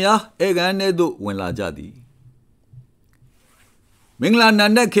လင်မယားဧကန်ထဲသို့ဝင်လာကြသည်မင်္ဂလာနံ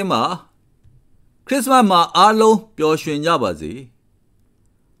နက်ခင်းမှာခရစ်စမတ်မှာအားလုံးပျော်ရွှင်ကြပါစေ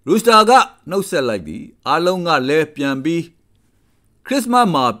ရူစတာကနှုတ်ဆက်လိုက်သည်အားလုံးကလည်းပြန်ပြီးခရစ်စမတ်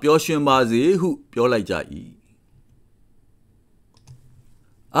မှာပျော်ရွှင်ပါစေဟုပြောလိုက်ကြ၏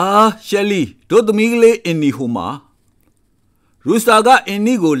ရှယ်လီတို့သမီးကလေးအင်နီဟိုမှာရူစတာကအင်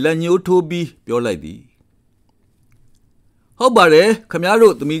နီကိုလက်ညှိုးထိုးပြီးပြောလိုက်သည်ဟုတ်ပါတယ်ခမရ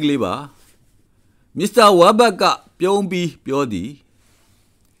တို့သမီးကလေးပါမစ္စတာဝါဘတ်ကပြုံးပြီးပြောသည်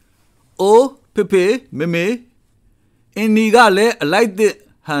အိုးဖေဖေမေမေအင်နီကလည်းအလိုက်သစ်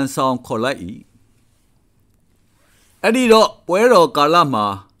ဟန်ဆောင်ခေါ်လိုက်၏အဲ့ဒီတော့ပွဲတော်ကာလမှာ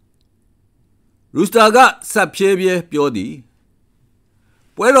ရူစတာကဆက်ဖြဲဖြဲပြောသည်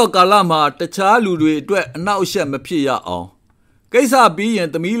ပွဲတော်ကာလမှာတခြားလူတွေအတွက်အနောက်အရှက်မဖြစ်ရအောင်ကိစ္စပြီးရင်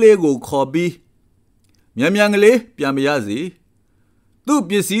သမီးလေးကိုခေါ်ပြီးမြန်မြန်ကလေးပြန်မရစေသူ့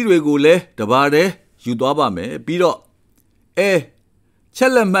ပစ္စည်းတွေကိုလည်းတပါးတည်းယူသွားပါမယ်ပြီးတော့ချ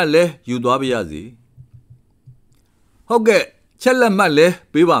က်လက်မှတ်လည်းယူသွားပါရစေဟုတ်ကဲ့ချက်လက်မှတ်လည်း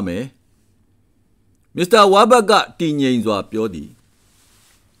ပေးပါမယ်မစ္စတာဝါဘတ်ကတည်ငြိမ်စွာပြောသည်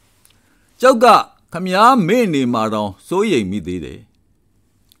ကျောက်ကခမည်းမေ့နေမှာတောင်စိုးရိမ်မိသေးတယ်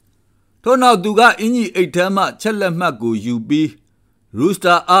ထို့နောက်သူကအင်ကြီးအိတ်ထဲမှချက်လက်မှတ်ကိုယူပြီးရူစ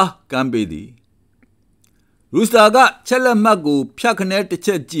တာအားကမ်းပေးသည်ရူစတာကချက်လက်မှတ်ကိုဖြတ်ခနဲတစ်ချ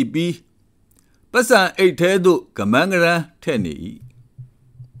က်ကြည့်ပြီးပတ်စံအိတ်ထဲသို့ကမန်းကရန်ထည့်နေ၏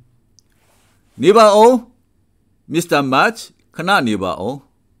နေပါအောင်မစ္စတာမတ်ခဏနေပါအောင်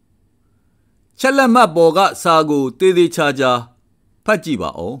ချက်လက်မှတ်ပေါ်ကစာကိုတေးသေးချာချာဖတ်ကြည့်ပါ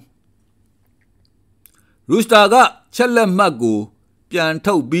အောင်ရူစတာကချက်လက်မှတ်ကိုပြန်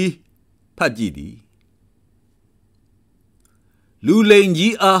ထုတ်ပြီးဖတ်ကြည့်သည်လူလိန်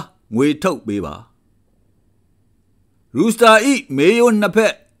ကြီးအားငွေထုတ်ပေးပါရူစတာဤမေယိုနှစ်ဖ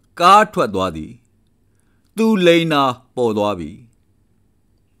က်ကားထွက်သွားသည်သူလိန်နာပေါ်သွားပြီ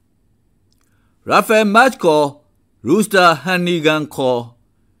ရာဖယ်မတ်ခေါ်ရူစတာဟန်နီဂန်ခေါ်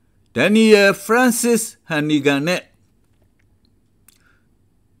ဒန်နီယယ်ဖရန်စစ်ဟန်နီဂန်နဲ့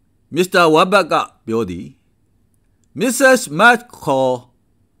မစ္စတာဝါဘတ်ကပြောသည်မစ္ဆက်မတ်ခေါ်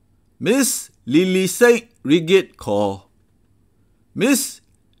မစ္စလီလီစိတ်ရီဂစ်ခေါ်မစ္စ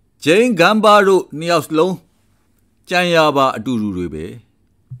ဂျိန်းဂမ်ဘာတို့နှစ်ယောက်လုံးကြံရပါအတူတူတွေပဲ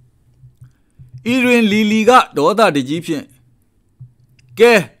ဤတွင်လီလီကဒေါသတကြီးဖြင့်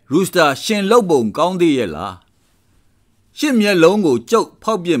ကဲရူစတာရှင်လုတ်ပုံကောင်းသေးရဲ့လားရှစ်မျက်လုံးကိုကျုပ်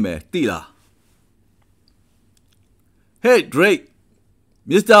ဖောက်ပြစ်မယ်သိလားဟေးဒရိတ်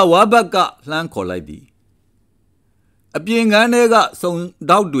မစ္စတာဝါဘတ်ကလှမ်းခေါ်လိုက်သည်အပြင်ကန်းထဲကစုံ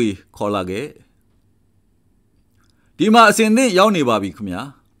တောက်တွေခေါ်လာခဲ့ဒီမှာအစင်သင့်ရောက်နေပါပြီခင်ဗျာ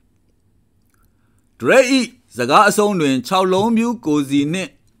ဒရိတ်ဤစကားအဆုံးတွင်6လုံးပြူကိုစီနှ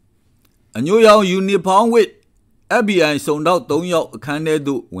င့်အညိုရောင်ယူနီဖောင်းဝတ် FBI စုံတောက်3ယောက်အခန်းထဲ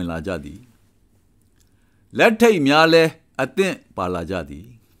သို့ဝင်လာကြသည်လက်ထိတ်များလဲအသင့်ပါလာကြသည်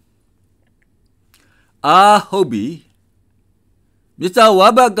ဟုတ်ပြီမစ္စတာဝါ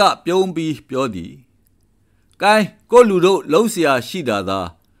ဘတ်ကပြုံးပြီးပြောသည်။ကိုင်းကိုလူတို့လှုပ်เสียရှိတာသာ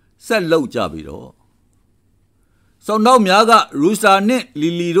ဆက်လှုပ်ကြပြီတော့။စောင်းနောက်များကရူစတာနှင့်လီ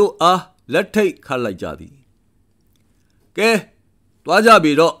လီတို့အားလက်ထိတ်ခတ်လိုက်ကြသည်။ကဲတွားကြ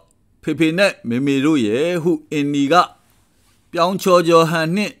ပြီတော့ဖေဖေနဲ့မေမေတို့ရဲ့ဟုအင်နီကပြောင်းချော်ချော်ဟန်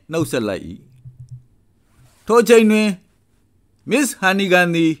နှင့်နှုတ်ဆက်လိုက်၏။ထိုချိန်တွင်မစ္စဟန်နီဂန်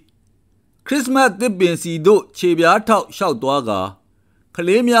သည်ခရစ်စမတ်သစ်ပင်စီတို့ခြေပြားထောက်လျှောက်သွားကာက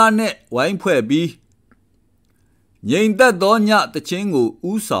လေးများနှင့်ဝိုင်းဖွဲ့ပြီးငြိမ်သက်သောညတခြင်းကို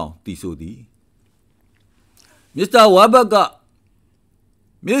ဥဆောင်တည်ဆိုသည်မစ္စတာဝါဘတ်က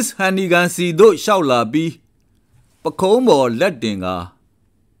မစ္စဟန်နီဂန်စီတို့လျှောက်လာပြီးပခုံးပေါ်လက်တင်က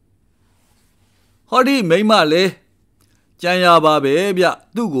ဟောဒီမိမလည်းကြံရပါပဲဗျ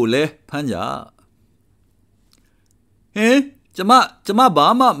သူ့ကိုလည်းဖမ်းကြဟင်ကျမဘာ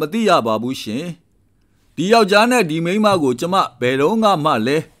မှမသိရပါဘူးရှင်ဒီယောက်ျားနဲ့ဒီမိန်းမကိုကျမဘယ်တော့မှလ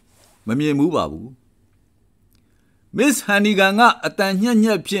ည်းမမြင်ဘူးပါဘူးမစ္စဟန်နီဂန်ကအတန်ညက်ည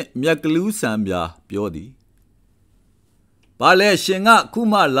က်ဖြင့်မြက်ကလူးဆန်ပြပြောသည်ဘာလဲရှင်ကခု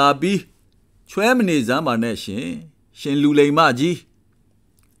မှလာပြီးချွဲမနေစမ်းပါနဲ့ရှင်လူလိမ်မကြီး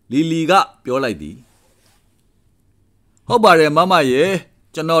လီလီကပြောလိုက်သည်ဟုတ်ပါတယ်မမရဲ့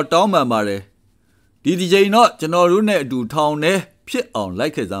ကျွန်တော်တောင်းပန်ပါတယ်ဒီချိန်တော့ကျွန်တော်တို့နဲ့အတူထောင်ထဲဖြစ်အောင်လို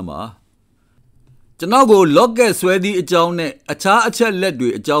က်ခဲ့စမ်းပါကျွန်တော်ကိုလော့ကက်ဆွဲသည့်အကြောင်းနဲ့အခြားအချက်လက်တွေ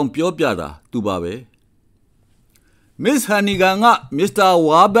အကြောင်းပြောပြတာသူပါပဲမစ္စဟန်နီဂန်ကမစ္စတာ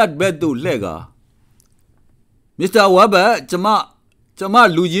ဝါဘတ်ဘက်သို့လှည့်ကာမစ္စတာဝါဘတ်ကျမ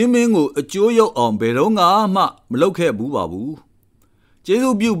လူချင်းမင်းကိုအကျိုးရောက်အောင်ဘယ်တော့မှမလုပ်ခဲ့ဘူးပါဘူးကျေး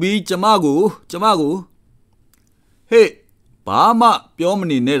ဇူးပြုပြီးကျမကိုဟေ့ဘာမှပြောမ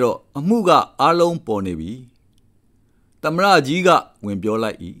နေနဲ့တော့အမှုကအားလုံးပေါ်နေပြီသမရကြီးကဝင်ပြော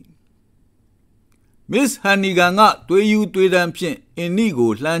လိုက်၏မစ္စဟန်နီဂန်ကသွေးယူသွေးတန်းဖြင့်အင်နီ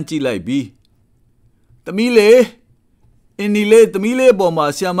ကိုလှမ်းကြည့်လိုက်ပြီးသမီးလေးအင်နီလေးသမီးလေးပေါ်မှာ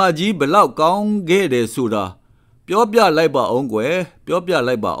ဆ iam မကြီးဘလောက်ကောင်းခဲ့တယ်ဆိုတာပြောပြလိုက်ပါအောင်ကွယ်ပြောပြ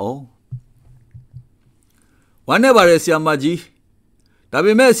လိုက်ပါအောင်ဝမ်းနဲ့ပါတယ်ဆ iam မကြီးဒါ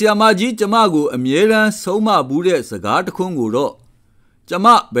ပေမဲ့ဆ iam မကြီးကျမကိုအမြဲတမ်းဆုံးမဘူးတဲ့စကားတစ်ခွန်းကိုတော့ကျမ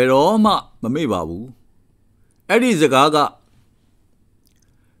ဘယ်တော့မှမမေ့ပါဘူးအဲ့ဒီစကားက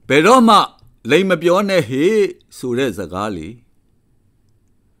ဘယ်တော့မှလိမ်မပြောနဲ့ဟေ့ဆိုတဲ့စကားလေ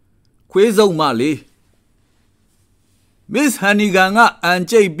ခွေးစုံမလေးမစ္စဟန်နီဂန်ကအန်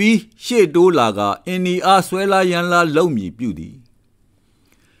ကျိတ်ပြီးရှေ့တိုးလာကအင်နီအားဆွဲလာရန်လာလုံမြည်ပြုသည်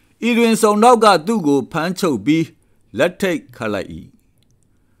ဤတွင်စုံနောက်ကသူ့ကိုဖမ်းချုပ်ပြီးလက်ထိတ်ခတ်လိုက်၏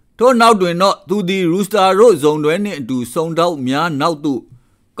ထို့နောက်တွင်တော့သူသည်ရူစတာတို့ဇုံတွဲနှင့်အတူစုံတောက်များနောက်သို့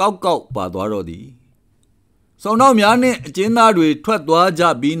ကောက်ပါသွားတော့သည်စုံတောက်များနှင့်အကျဉ်းသားတွေထွက်သွားကြ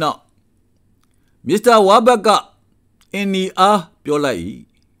ပြီးနောက်မစ္စတာဝါဘတ်ကအင်နီအားပြောလိုက်၏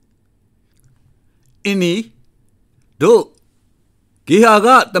အင်နီတို့ဂေဟာက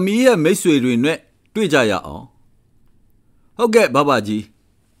သမီးရဲ့မိတ်ဆွေတွေနဲ့တွေ့ကြရအောင်ဟုတ်ကဲ့ဘာဘာကြီး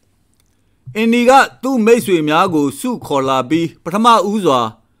အင်နီကသူ့မိတ်ဆွေများကိုစုခေါ်လာပြီးပထမဦးစွာ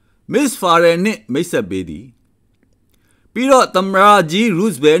မစ္စဖာရယ်နှင့်မိတ်ဆက်ပေးသည်ပြီးတော့သမရာကြီးရူ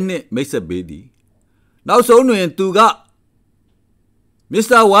စဘဲနှင့်မိတ်ဆက်ပေးသည်နောက်ဆုံးတွင်သူကမစ္စ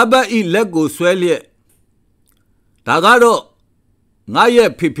တာဝါဘတ်၏လက်ကိုဆွဲလျက်ဒါကတော့ငါရဲ့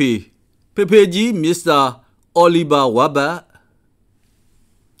ဖေဖေကြီးမစ္စတာအော်လီဗာဝါဘတ်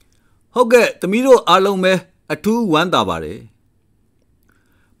ဟုတ်ကဲ့သမီးတို့အားလုံးပဲအထူးဝမ်းသာပါတယ်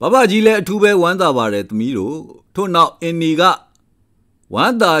ဘဘကြီးလည်းအထူးပဲဝမ်းသာပါတယ်သမီးတို့ထို့နောက်အင်နီကဝ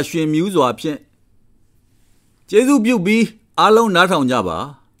မ်းသာရွှင်မြူးစွာဖြင့်ကျေးဇူးပြုပြီးအားလုံးနားထောင်ကြပါ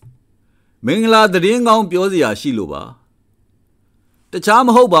မင်္ဂလာသတင်းကောင်းပြောစရာရှိလို့ပါတခြားမ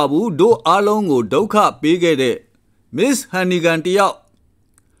ဟုတ်ပါဘူးတို့အားလုံးကိုဒုက္ခပေးခဲ့တဲ့မစ္စဟန်နီဂန်တယောက်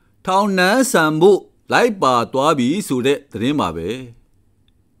ထောင်နှန်းဆန်ဖို့လိုက်ပါသွားပြီဆိုတဲ့သတင်းပါပဲ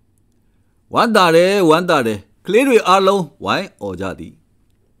ဝမ်းသာတယ်ကလေးတွေအားလုံးဝိုင်းအော်ကြသည်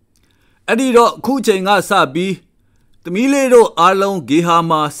အဲ့ဒီတော့အခုချိန်ကစပြီးသမီးလေးတို့အားလုံးဂေဟာ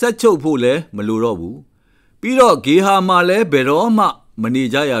မှာဆက်ချုပ်ဖို့လည်းမလိုတော့ဘူးပြီးတော့ဂေဟာမှာလည်းဘယ်တော့မှမနေ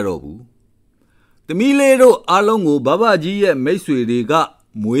ကြရတော့ဘူးသမီးလေးတို့အားလုံးကိုဘဘကြီးရဲ့မိတ်ဆွေတွေက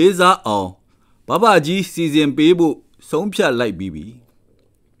မွေးစားအောင်ဘဘကြီးစီစဉ်ပေးဖို့ဆုံးဖြတ်လိုက်ပြီးပြီ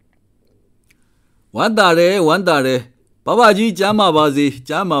ဝမ်းသာတယ်ဘဘကြီးကျမ်းမာပါ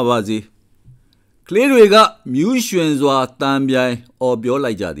စေကလေးတွေကမြူးရွှင်စွာတန်ပြိုင်အော်ပြော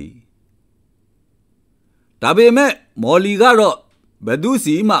လိုက်ကြသည်ဒါပေမဲ့မော်လီကတော့ဘယ်သူ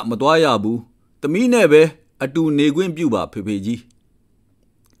စီမှမသွားရဘူးသမီးနဲ့ပဲအတူနေခွင့်ပြုပါဖေကြီး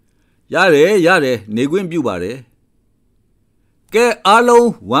ရတယ်နေခွင့်ပြုပါတယ်ကဲအားလုံး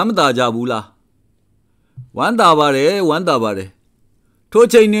ဝမ်းမသာကြဘူးလား Wanda bare.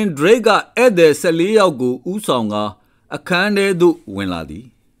 Tochainin Drake at the Saliago Usonga, a candle do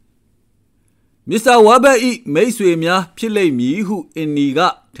winladi. Mr. Wabba eat Mayswimia, Pile me who in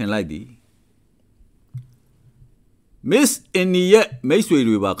Niga tenladi. Miss in yet Mayswi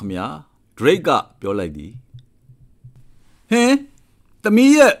Ribakmia, Drake your lady. He? The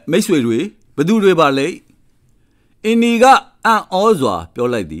me yet Mayswi, but do ribalay. In Niga and Ozwa, your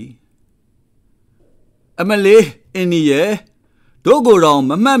lady. Amale, in ye. Don't go round,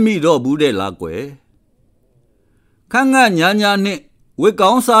 mamma do bude lagwe. Kanga nyanya ne, we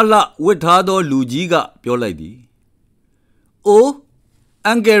counsala with hado lujiga, your lady. Oh,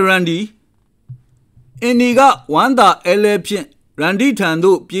 Uncle Randy. Eniga wanda elephant, Randy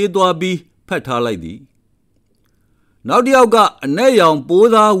Tando, Piedwa be peta lady. Now the oga a nayam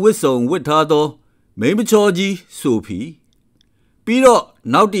boda whistle with hado, maybe Georgie, soapy. Piro,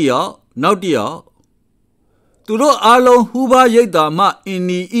 now dear. Turo alo huba yeda ma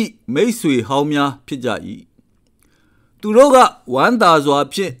ini I Maysui haumya pijai. Turoga wanda zwa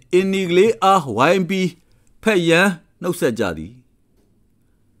pye inigle YMP peyan no sajadi.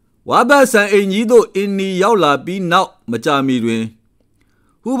 Waba san enyido ini yaula bi now majami rin.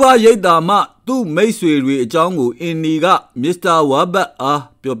 Huba yeda ma tu Maysui ri jangu iniga Mr. Waba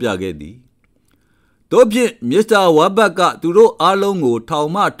pyopyagedi. Topye Mr. Waba ka turo alongo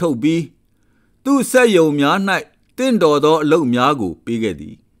tauma tobi. Tu say yo mya night, tin do low myago,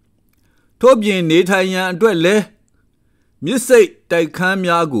 bigedi. Tobian Netayan dwelle. Miss say, they can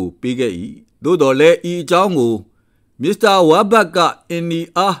myago, bigedi. Do le e jango. Mr. Wabaka in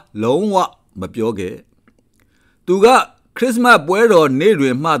the long wa, mapyoge. Tuga Christmas buero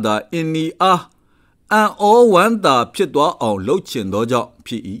nedri mother in the and all one da pitwa on lochin doja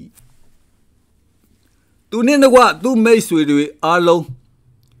pe. Tu ninagua do Maysui alone.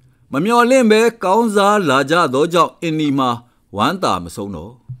 Mamyo limbe kaunza laja doja inima wanda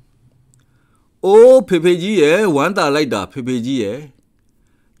masono. O pepeji ye wanda laida pepeji ye.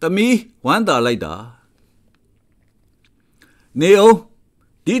 Tami wanda laida. Neo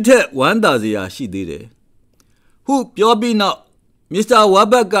dite wanda zia shidire. Who pyobi na Mr.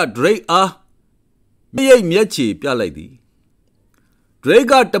 Wabaka Drake Miye myechi pya laidi.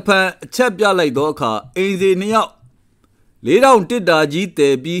 Drake tapan chep pya lai doka enzi niya. Lay down Tidaji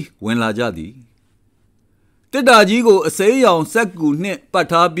tebi when la jadi. Tidaji go a say on saku ne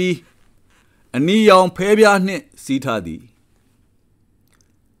patabi, a knee on pebia ne sitadi.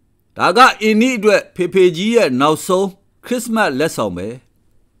 Daga ini dwe pepeji now so Christmas lesson me.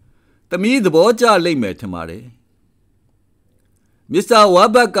 The me the boja lay me tamare. Mr.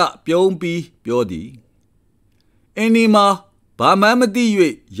 Wabaka pyombi pyodi. Enima bamamadi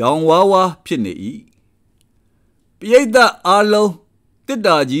yue young wawa pinei. Pieda alo,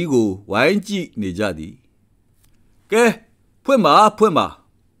 Tidaji go, Wanji nejadi. Ke, Puma.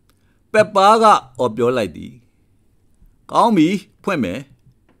 Pepaga of your lady. Call me, Pume.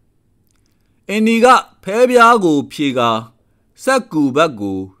 Eniga, Pebiago, Piega, Saku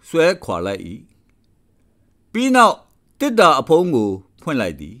bago, swear qualai. Pina, Tida apongo, Pun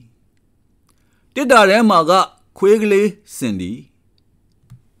lady. Tida remaga, quickly, Cindy.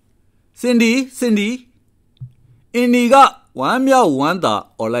 Iniga wamya wanda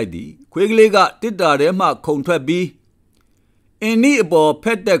oladi quickly got Tida rema contrabi. Ini bo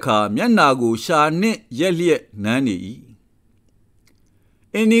peteka myanago sha ni yelie nani.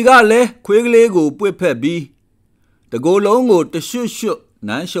 Iniga le quickly go pebi. The go longo the shoot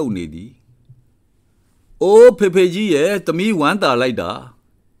nan show needy. O pepeji ye to me wanda laida.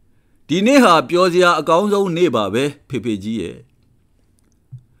 Dineha piozia a gonzo neighbor be pepeji ye.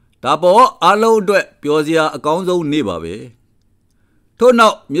 Tabo alo dwe piozia a gonzo neighbor be. To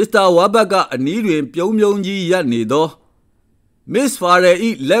now Mr. Wabaka a needing pyomyonji yat nido. Miss Fare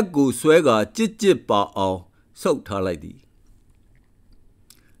eat lego swagger chit pa ao so taladi.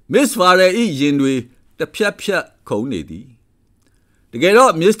 Miss Fare eat yinwe the pia conedi. The get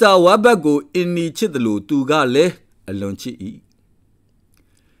up Mr. Wabago in the chitlu to gale a lunchi.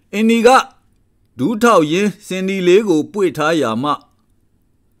 Iniga do tau yin sendi lego puita yama.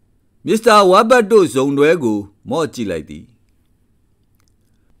 Mr. Wabado zone wego mochi lady.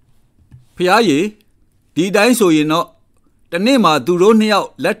 Piaye, did I so ye not? The name are do run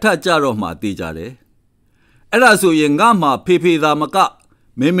out letter jar of my tijare. Eraso yengama pepe the maca,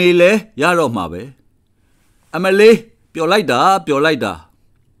 memele yaro mabe. Amale. Piolaida.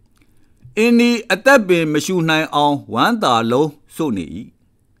 Any a tapping machine nine on 1 low so ni.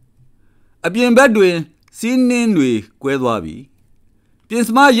 A bien bedwin, seen in we, Quedwabi.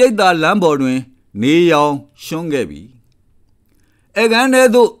 Pinsma yet that lambordwin, ne young shungabi. အဲကန်ထဲ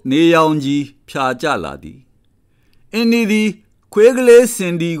သို့နေရောင်ကြီးဖြာကျလာသည်အင်းဒီသည်ခွေးကလေးစ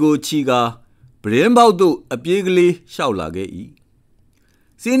င်ဒီကိုချီကာပရင်းပေါက်သို့အပြေးကလေးလျှောက်လာခဲ့၏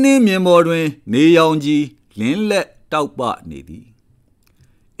စင်းနှင်းမြင်ပေါ်တွင်နေရောင်ကြီးလင်းလက်တောက်ပနေသည်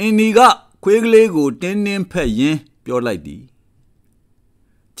အင်းဒီကခွေးကလေးကိုတင်းတင်းဖက်ရင်းပြောလိုက်သည်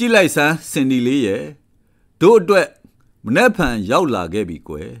ကြည့်လိုက်စမ်းစင်ဒီလေးရဲ့တို့အတွက်မနှက်ဖန်ရောက်လာခဲ့ပြီ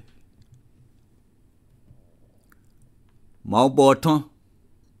ကွယ်မောင်ပေါ်ထွန်း